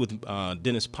you see with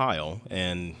Dennis Pyle,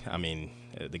 and I mean,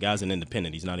 the guy's an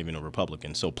independent. He's not even a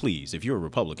Republican. So please, if you're a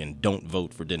Republican, don't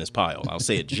vote for Dennis Pyle. I'll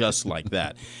say it just like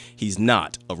that. He's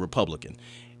not a Republican.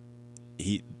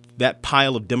 That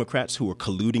pile of Democrats who are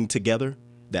colluding together,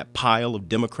 with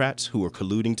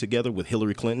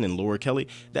Hillary Clinton and Laura Kelly,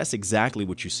 that's exactly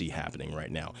what you see happening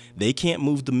right now. They can't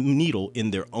move the needle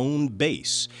in their own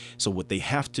base. So what they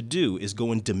have to do is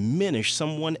go and diminish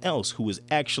someone else who is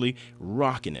actually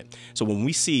rocking it. So when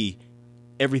we see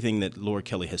everything that Laura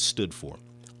Kelly has stood for,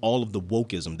 all of the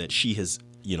wokeism that she has,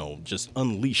 just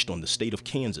unleashed on the state of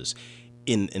Kansas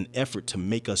in an effort to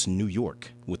make us New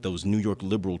York with those New York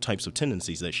liberal types of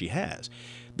tendencies that she has.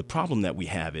 The problem that we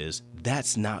have is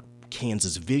that's not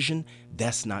Kansas vision.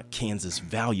 That's not Kansas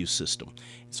value system.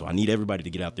 So I need everybody to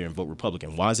get out there and vote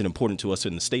Republican. Why is it important to us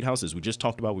in the State House? As we just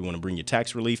talked about, we want to bring you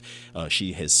tax relief.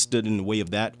 She has stood in the way of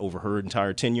that over her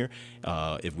entire tenure.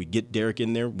 If we get Derek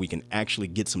in there, we can actually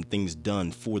get some things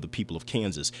done for the people of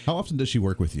Kansas. How often does she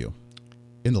work with you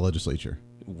in the legislature?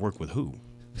 Work with who?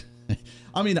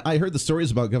 I mean, I heard the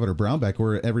stories about Governor Brownback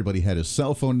where everybody had his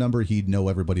cell phone number. He'd know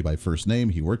everybody by first name.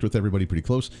 He worked with everybody pretty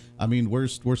close. I mean,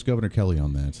 where's Governor Kelly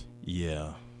on that?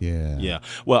 Yeah. Yeah.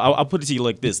 Well, I'll put it to you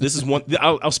like this. This is one.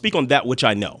 I'll speak on that which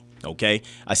I know. Okay.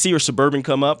 I see her Suburban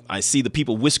come up. I see the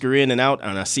people whisker in and out,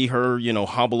 and I see her,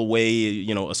 hobble away,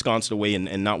 ensconced away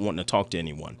and not wanting to talk to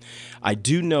anyone. I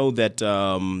do know that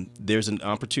there's an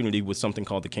opportunity with something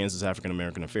called the Kansas African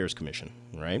American Affairs Commission,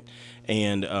 right?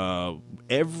 And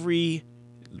every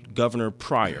governor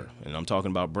prior, and I'm talking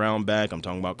about Brownback, I'm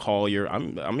talking about Collier,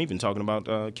 I'm even talking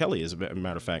about Kelly, as a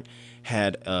matter of fact,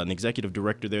 had an executive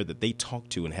director there that they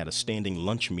talked to and had a standing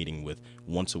lunch meeting with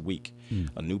once a week.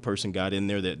 A new person got in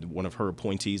there, that one of her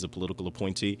appointees, a political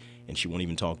appointee, and she won't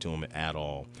even talk to him at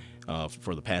all.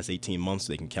 For the past 18 months,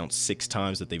 they can count 6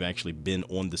 times that they've actually been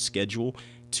on the schedule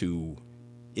to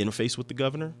interface with the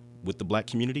governor, with the black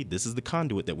community. This is the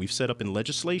conduit that we've set up in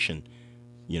legislation,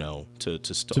 to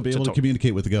be able to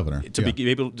communicate with the governor. To be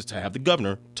able to have the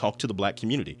governor talk to the black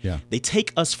community. Yeah. They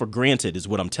take us for granted is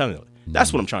what I'm telling you.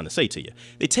 That's what I'm trying to say to you.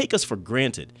 They take us for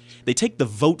granted. They take the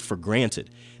vote for granted.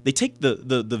 They take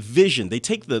the vision. They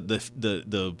take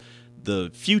the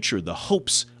future, the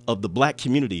hopes of the black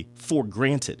community for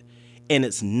granted. And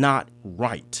it's not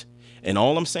right. And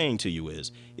all I'm saying to you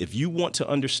is, if you want to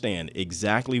understand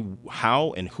exactly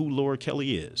how and who Laura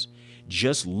Kelly is,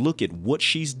 just look at what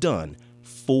she's done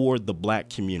for the black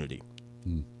community.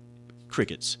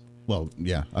 Crickets. Well,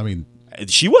 yeah. I mean,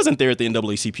 she wasn't there at the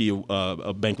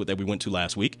NAACP banquet that we went to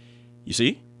last week. You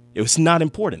see? It was not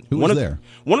important. Who was there?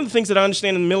 One of the things that I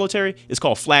understand in the military is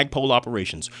called flagpole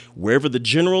operations. Wherever the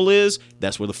general is,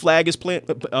 that's where the flag is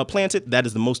planted. That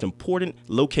is the most important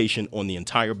location on the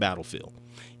entire battlefield.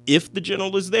 If the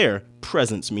general is there,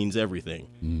 presence means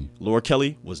everything. Laura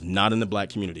Kelly was not in the black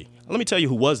community. Let me tell you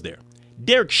who was there.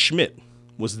 Derek Schmidt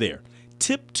was there,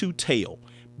 tip to tail,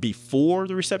 before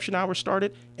the reception hour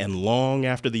started and long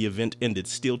after the event ended,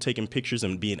 still taking pictures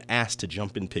and being asked to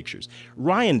jump in pictures.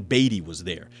 Ryan Baty was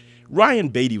there. Ryan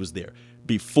Baty was there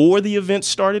before the event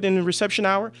started in the reception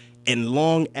hour and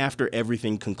long after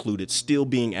everything concluded, still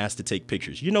being asked to take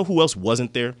pictures. You know who else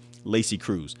wasn't there? Lacy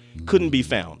Cruse. Couldn't be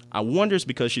found. I wonder it's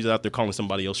because she's out there calling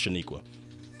somebody else Shaniqua.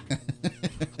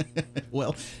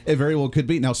 Well, it very well could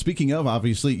be. Now, speaking of,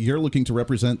 obviously, you're looking to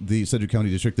represent the Sedgwick County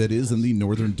District that is in the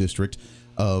northern district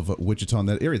of Wichita in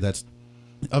that area. That's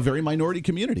a very minority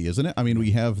community, isn't it? I mean,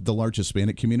 we have the large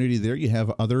Hispanic community there. You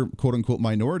have other quote-unquote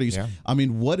minorities. Yeah. I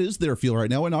mean, what is their feel right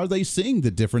now, and are they seeing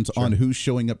the difference on who's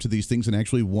showing up to these things and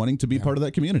actually wanting to be part of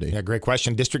that community? Yeah, great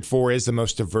question. District 4 is the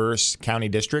most diverse county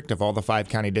district of all the 5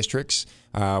 county districts.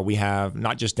 We have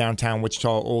not just downtown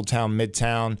Wichita, Old Town,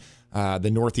 Midtown,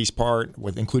 the northeast part,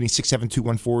 with including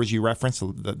 67214, as you referenced,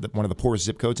 one of the poorest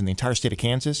zip codes in the entire state of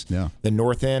Kansas. Yeah. The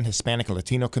north end, Hispanic and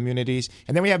Latino communities.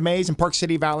 And then we have Mays and Park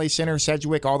City, Valley Center,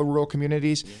 Sedgwick, all the rural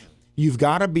communities. You've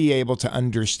got to be able to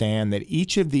understand that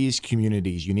each of these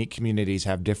communities, unique communities,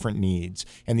 have different needs.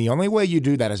 And the only way you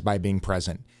do that is by being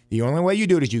present. The only way you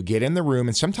do it is you get in the room,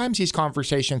 and sometimes these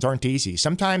conversations aren't easy.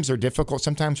 Sometimes they're difficult.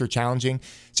 Sometimes they're challenging.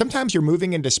 Sometimes you're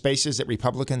moving into spaces that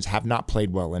Republicans have not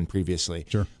played well in previously.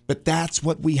 Sure. But that's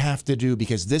what we have to do,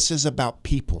 because this is about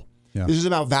people. Yeah. This is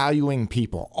about valuing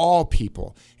people, all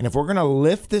people. And if we're going to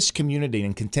lift this community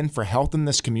and contend for health in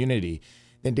this community,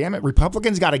 then damn it,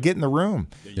 Republicans got to get in the room.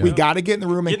 Yeah. We got to get in the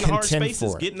room and get in the hard contend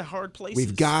spaces, for it. Get in the hard places.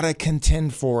 We've got to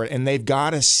contend for it, and they've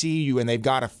got to see you, and they've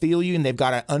got to feel you, and they've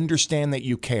got to understand that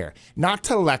you care. Not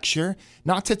to lecture,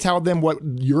 not to tell them what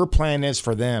your plan is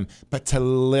for them, but to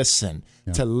listen.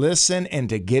 Yeah. To listen and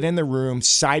to get in the room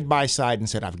side by side and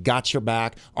say, I've got your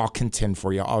back. I'll contend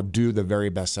for you. I'll do the very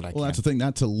best that I can. Well, that's the thing,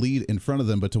 not to lead in front of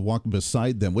them, but to walk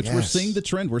beside them, which we're seeing the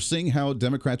trend. We're seeing how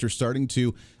Democrats are starting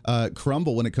to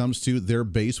crumble when it comes to their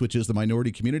base, which is the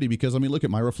minority community. Because, I mean, look at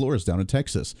Myra Flores down in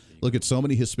Texas. Look at so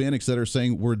many Hispanics that are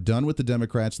saying, we're done with the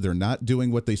Democrats. They're not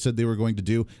doing what they said they were going to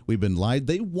do. We've been lied.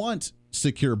 They want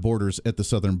secure borders at the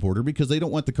southern border because they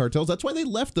don't want the cartels. That's why they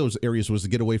left those areas, was to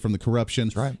get away from the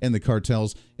corruption and the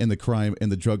cartels and the crime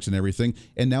and the drugs and everything.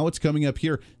 And now it's coming up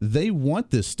here. They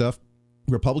want this stuff.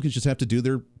 Republicans just have to do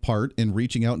their part in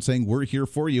reaching out and saying, we're here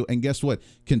for you. And guess what?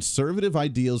 Conservative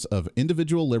ideals of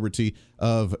individual liberty,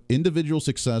 of individual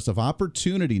success, of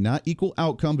opportunity, not equal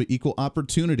outcome, but equal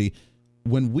opportunity.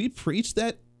 When we preach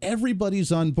that,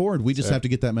 everybody's on board. We just have to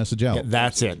get that message out. Yeah,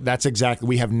 that's it. That's exactly.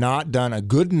 We have not done a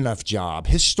good enough job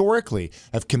historically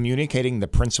of communicating the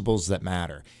principles that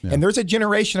matter. Yeah. And there's a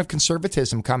generation of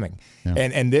conservatism coming. Yeah.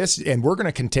 And we're going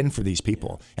to contend for these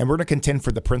people. And we're going to contend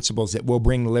for the principles that will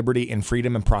bring liberty and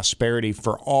freedom and prosperity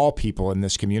for all people in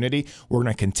this community. We're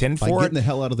going to contend for it. By getting the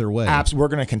hell out of their way. Absolutely. We're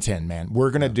going to contend, man.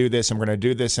 We're going to do this, and we're going to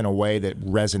do this in a way that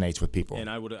resonates with people. And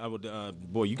I would,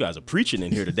 boy, you guys are preaching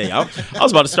in here today. I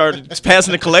was about to start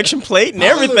passing the collection plate and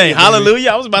everything.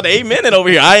 Hallelujah. I was about to amen it over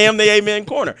here. I am the amen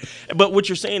corner. But what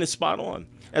you're saying is spot on.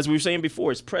 As we were saying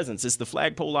before, it's presence. It's the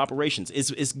flagpole operations.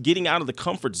 It's getting out of the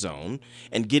comfort zone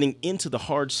and getting into the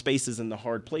hard spaces and the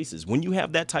hard places. When you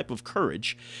have that type of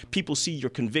courage, people see your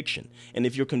conviction. And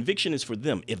if your conviction is for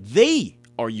them, if they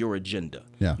are your agenda,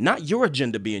 not your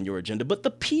agenda being your agenda, but the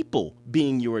people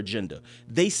being your agenda,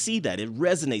 they see that. It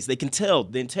resonates. They can tell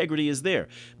the integrity is there.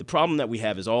 The problem that we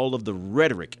have is all of the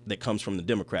rhetoric that comes from the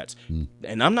Democrats.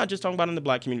 And I'm not just talking about in the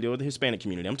black community or the Hispanic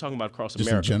community. I'm talking about across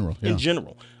America. In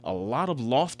general. A lot of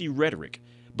lofty rhetoric,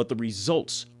 but the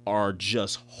results are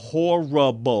just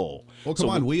horrible. Well, come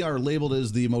on. We are labeled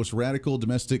as the most radical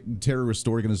domestic terrorist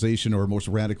organization or most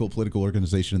radical political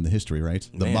organization in the history, right?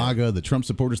 The MAGA, the Trump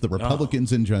supporters, the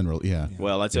Republicans in general. Yeah.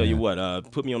 Well, I tell you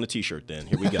what, put me on the T-shirt then.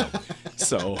 Here we go.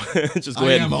 So just go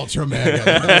ahead. I am ultra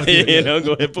MAGA.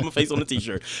 Go ahead, put my face on the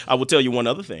T-shirt. I will tell you one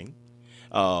other thing.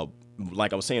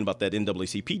 like I was saying about that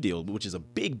NAACP deal, which is a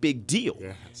big deal.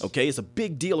 Yes. Okay, it's a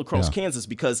big deal across Kansas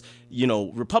because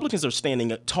Republicans are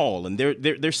standing tall and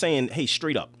they're saying, hey,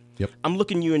 straight up. Yep. I'm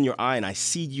looking you in your eye and I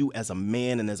see you as a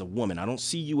man and as a woman. I don't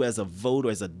see you as a vote or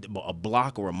as a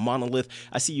block or a monolith.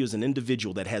 I see you as an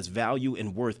individual that has value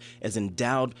and worth as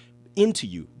endowed into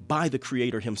you by the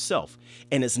Creator himself.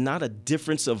 And it's not a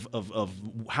difference of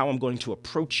how I'm going to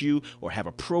approach you or have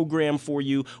a program for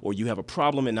you, or you have a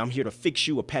problem and I'm here to fix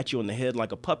you or pat you on the head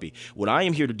like a puppy. What I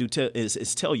am here to do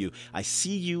is tell you, I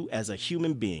see you as a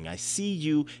human being. I see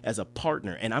you as a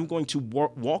partner, and I'm going to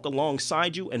walk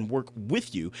alongside you and work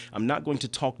with you. I'm not going to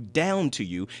talk down to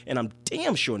you, and I'm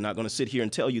damn sure not going to sit here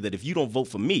and tell you that if you don't vote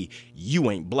for me, you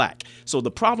ain't black. So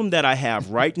the problem that I have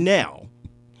right now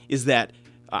is that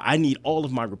I need all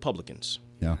of my Republicans.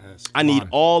 Yeah. Yes, I need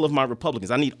all of my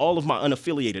Republicans. I need all of my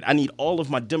unaffiliated. I need all of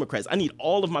my Democrats. I need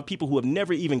all of my people who have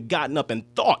never even gotten up and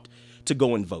thought to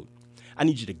go and vote. I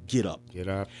need you to get up. Get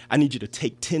up. I need you to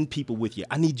take 10 people with you.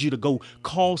 I need you to go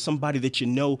call somebody that you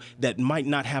know that might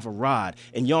not have a ride,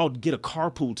 and y'all get a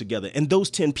carpool together. And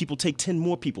those 10 people take 10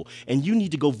 more people. And you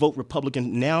need to go vote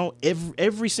Republican now,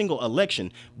 every single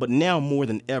election, but now more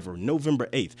than ever, November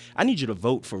 8th. I need you to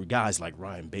vote for guys like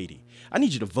Ryan Baty. I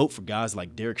need you to vote for guys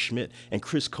like Derek Schmidt and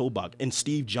Chris Kobach and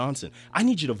Steve Johnson. I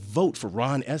need you to vote for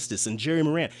Ron Estes and Jerry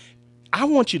Moran. I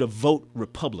want you to vote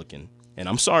Republican. And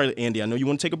I'm sorry, Andy, I know you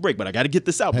want to take a break, but I got to get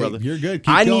this out, brother. You're good.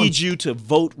 I need you to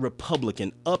vote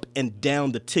Republican up and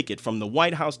down the ticket, from the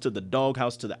White House to the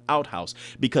doghouse to the outhouse,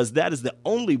 because that is the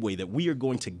only way that we are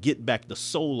going to get back the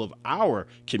soul of our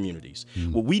communities.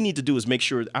 What we need to do is make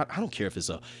sure, I don't care if it's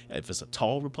a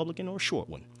tall Republican or a short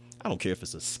one. I don't care if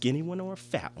it's a skinny one or a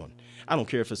fat one. I don't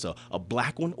care if it's a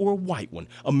black one or a white one,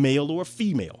 a male or a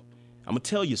female. I'm going to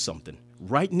tell you something.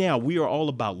 Right now, we are all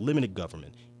about limited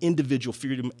government, individual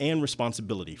freedom and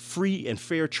responsibility, free and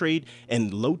fair trade,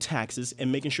 and low taxes,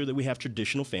 and making sure that we have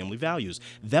traditional family values.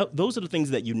 Those are the things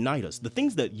that unite us. The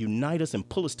things that unite us and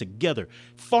pull us together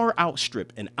far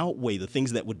outstrip and outweigh the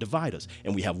things that would divide us.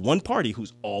 And we have one party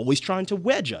who's always trying to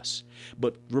wedge us.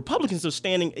 But Republicans are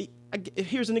standing.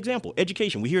 Here's an example.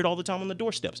 Education. We hear it all the time on the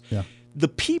doorsteps. Yeah. The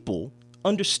people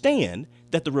understand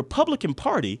that the Republican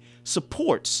Party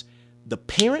supports the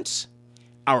parents,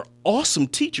 our awesome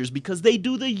teachers, because they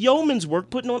do the yeoman's work,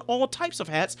 putting on all types of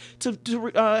hats to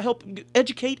help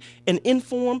educate and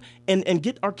inform and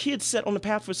get our kids set on the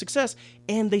path for success.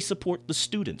 And they support the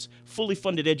students, fully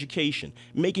funded education,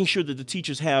 making sure that the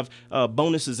teachers have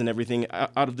bonuses and everything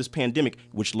out of this pandemic,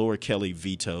 which Laura Kelly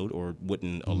vetoed or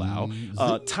wouldn't allow.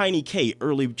 Tiny K,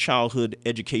 early childhood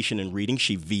education and reading,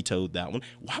 she vetoed that one.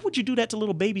 Why would you do that to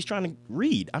little babies trying to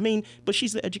read? I mean, but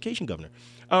she's the education governor.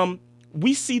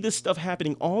 We see this stuff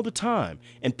happening all the time,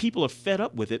 and people are fed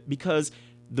up with it because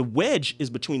the wedge is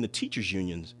between the teachers'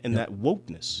 unions and that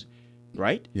wokeness,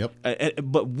 right? Yep.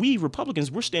 But we Republicans,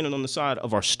 we're standing on the side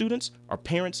of our students, our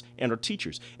parents, and our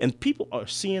teachers. And people are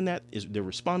seeing that, they're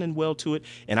responding well to it.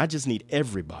 And I just need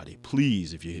everybody,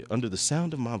 please, if you're under the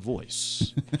sound of my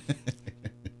voice,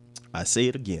 I say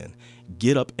it again,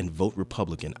 get up and vote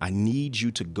Republican. I need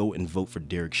you to go and vote for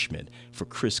Derek Schmidt, for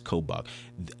Chris Kobach.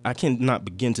 I cannot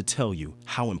begin to tell you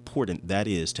how important that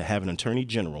is to have an attorney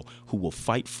general who will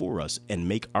fight for us and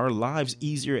make our lives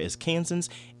easier as Kansans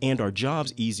and our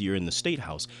jobs easier in the State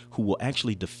House, who will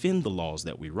actually defend the laws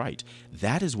that we write.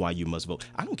 That is why you must vote.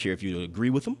 I don't care if you agree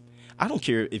with him. I don't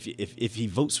care if he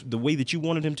votes the way that you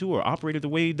wanted him to or operated the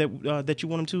way that you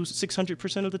want him to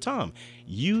 600% of the time.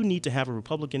 You need to have a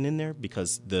Republican in there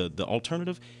because the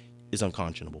alternative is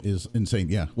unconscionable. Is insane,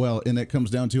 yeah. Well, and that comes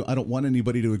down to, I don't want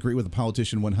anybody to agree with a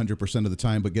politician 100% of the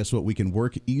time, but guess what? We can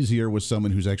work easier with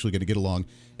someone who's actually going to get along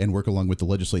and work along with the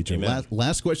legislature.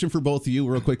 Last question for both of you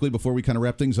real quickly before we kind of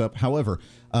wrap things up. However,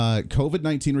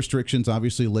 COVID-19 restrictions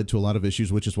obviously led to a lot of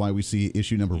issues, which is why we see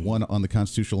issue number 1 on the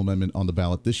constitutional amendment on the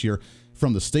ballot this year.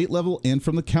 From the state level and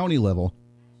from the county level,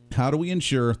 how do we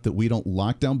ensure that we don't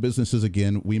lock down businesses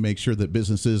again? We make sure that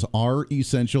businesses are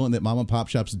essential and that mom and pop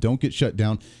shops don't get shut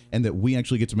down, and that we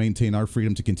actually get to maintain our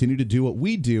freedom to continue to do what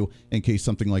we do in case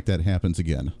something like that happens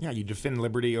again. Yeah, you defend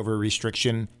liberty over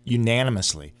restriction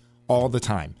unanimously all the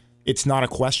time. It's not a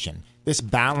question. This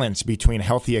balance between a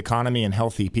healthy economy and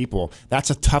healthy people, that's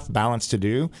a tough balance to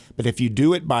do. But if you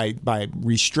do it by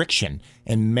restriction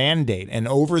and mandate and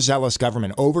overzealous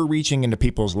government, overreaching into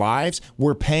people's lives,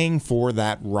 we're paying for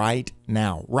that right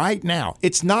now. Right now.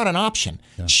 It's not an option.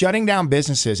 Yeah. Shutting down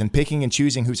businesses and picking and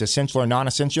choosing who's essential or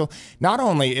non-essential, not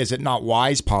only is it not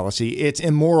wise policy, it's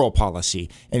immoral policy.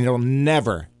 And it'll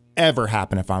never, ever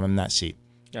happen if I'm in that seat.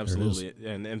 Absolutely.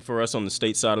 And for us on the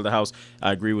state side of the house,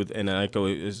 I agree with, and I echo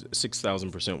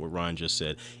 6,000% what Ryan just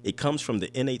said. It comes from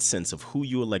the innate sense of who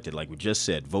you elected. Like we just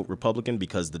said, vote Republican,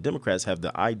 because the Democrats have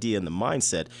the idea and the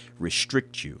mindset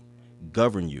restrict you,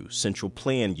 govern you, central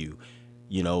plan you,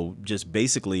 just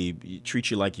basically treat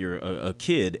you like you're a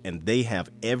kid, and they have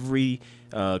every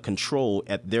control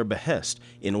at their behest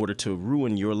in order to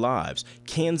ruin your lives.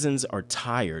 Kansans are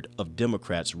tired of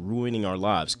Democrats ruining our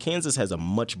lives. Kansas has a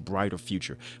much brighter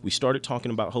future. We started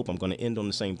talking about hope. I'm going to end on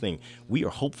the same thing. We are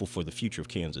hopeful for the future of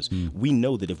Kansas. We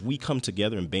know that if we come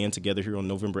together and band together here on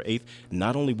November 8th,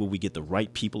 not only will we get the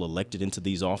right people elected into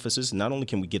these offices, not only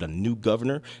can we get a new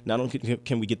governor, not only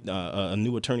can we get a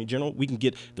new attorney general, we can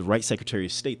get the right secretary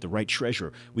of state, the right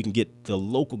treasurer. We can get the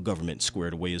local government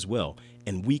squared away as well.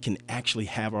 And we can actually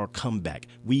have our comeback.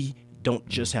 We don't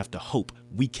just have to hope.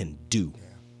 We can do.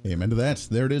 Amen to that.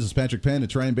 There it is. It's Patrick Penn.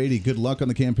 It's Ryan Baty. Good luck on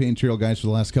the campaign trail, guys, for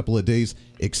the last couple of days.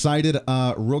 Excited.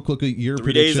 Real quickly, your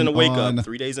 3 days prediction and a wake on, up.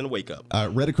 3 days and a wake up.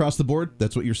 Red across the board.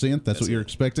 That's what you're seeing? That's what you're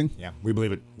expecting? Yeah, we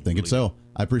believe it. Think it's so.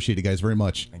 I appreciate it, guys, very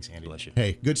much. Thanks, Andy. Bless you.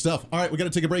 Hey, good stuff. All right, we got to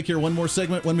take a break here. One more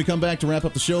segment. When we come back to wrap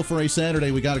up the show for a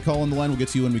Saturday, we got a call on the line. We'll get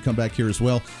to you when we come back here as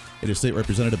well. It is State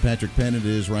Representative Patrick Penn. It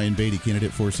is Ryan Baty,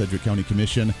 candidate for Sedgwick County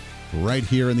Commission, right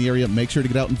here in the area. Make sure to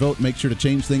get out and vote. Make sure to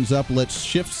change things up. Let's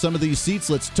shift some of these seats.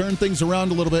 Let's turn things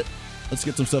around a little bit. Let's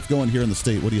get some stuff going here in the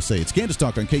state. What do you say? It's Kansas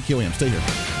Talk on KQAM. Stay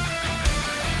here.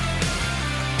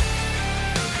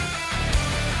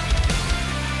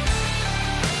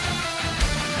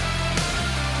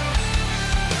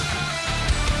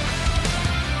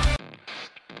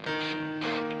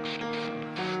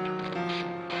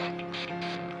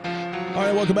 All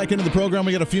right, welcome back into the program.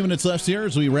 We got a few minutes left here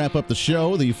as we wrap up the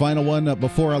show. The final one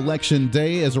before Election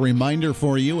Day. As a reminder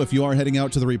for you, if you are heading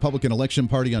out to the Republican election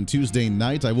party on Tuesday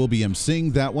night, I will be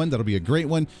emceeing that one. That'll be a great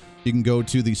one. You can go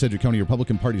to the Sedgwick County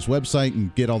Republican Party's website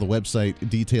and get all the website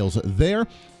details there.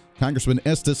 Congressman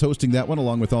Estes hosting that one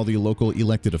along with all the local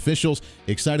elected officials.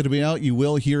 Excited to be out. You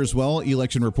will hear as well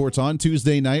election reports on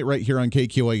Tuesday night right here on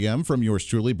KQAM from yours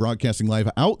truly, broadcasting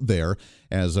live out there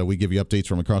as we give you updates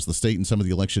from across the state and some of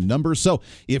the election numbers. So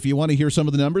if you want to hear some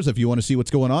of the numbers, if you want to see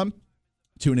what's going on,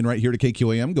 tune in right here to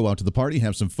KQAM, go out to the party,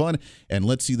 have some fun, and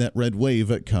let's see that red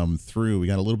wave come through. We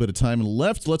got a little bit of time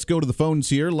left. Let's go to the phones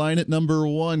here. Line at number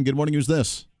 1. Good morning. Who's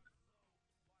this?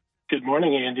 Good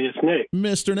morning, Andy. It's Nick.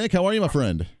 Mr. Nick, how are you, my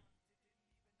friend?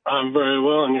 I'm very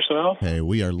well. And yourself? Hey,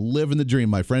 we are living the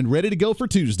dream, my friend. Ready to go for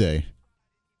Tuesday.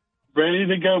 Ready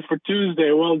to go for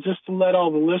Tuesday. Well, just to let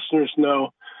all the listeners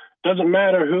know, doesn't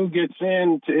matter who gets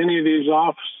into any of these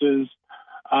offices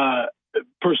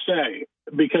per se,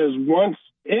 because once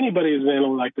anybody is in an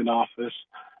elected office,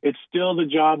 it's still the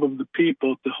job of the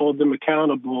people to hold them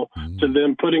accountable to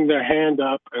them putting their hand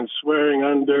up and swearing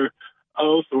under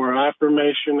oath or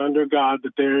affirmation under God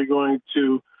that they're going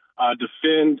to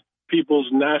defend people's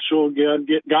natural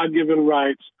God-given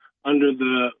rights under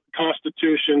the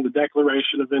Constitution, the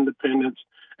Declaration of Independence,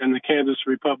 and the Kansas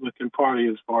Republican Party,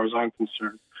 as far as I'm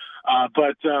concerned.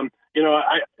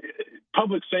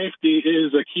 Public safety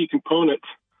is a key component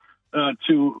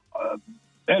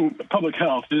and public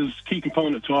health is a key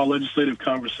component to all legislative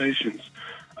conversations.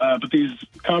 But these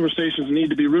conversations need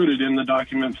to be rooted in the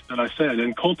documents that I said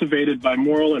and cultivated by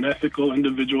moral and ethical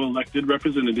individual elected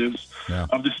representatives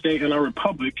of the state and our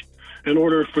republic in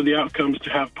order for the outcomes to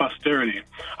have posterity.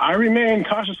 I remain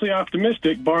cautiously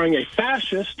optimistic, barring a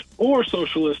fascist or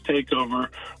socialist takeover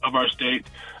of our state,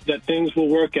 that things will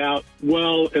work out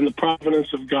well in the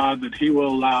providence of God, that he will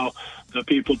allow the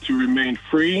people to remain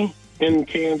free in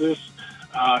Kansas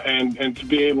and to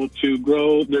be able to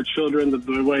grow their children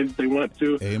the way that they want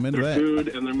to, Amen their to that. food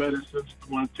and their medicines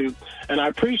they want to. And I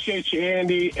appreciate you,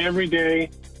 Andy, every day.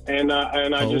 And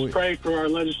I just pray for our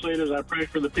legislators. I pray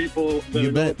for the people that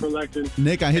are going for election.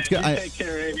 Nick, I hate to take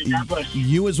care, Andy. God bless you.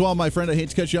 You as well, my friend. I hate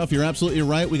to cut you off. You're absolutely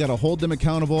right. We got to hold them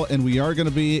accountable, and we are going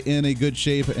to be in a good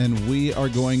shape, and we are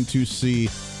going to see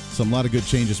a lot of good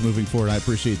changes moving forward. I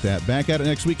appreciate that. Back at it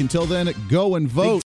next week. Until then, go and vote.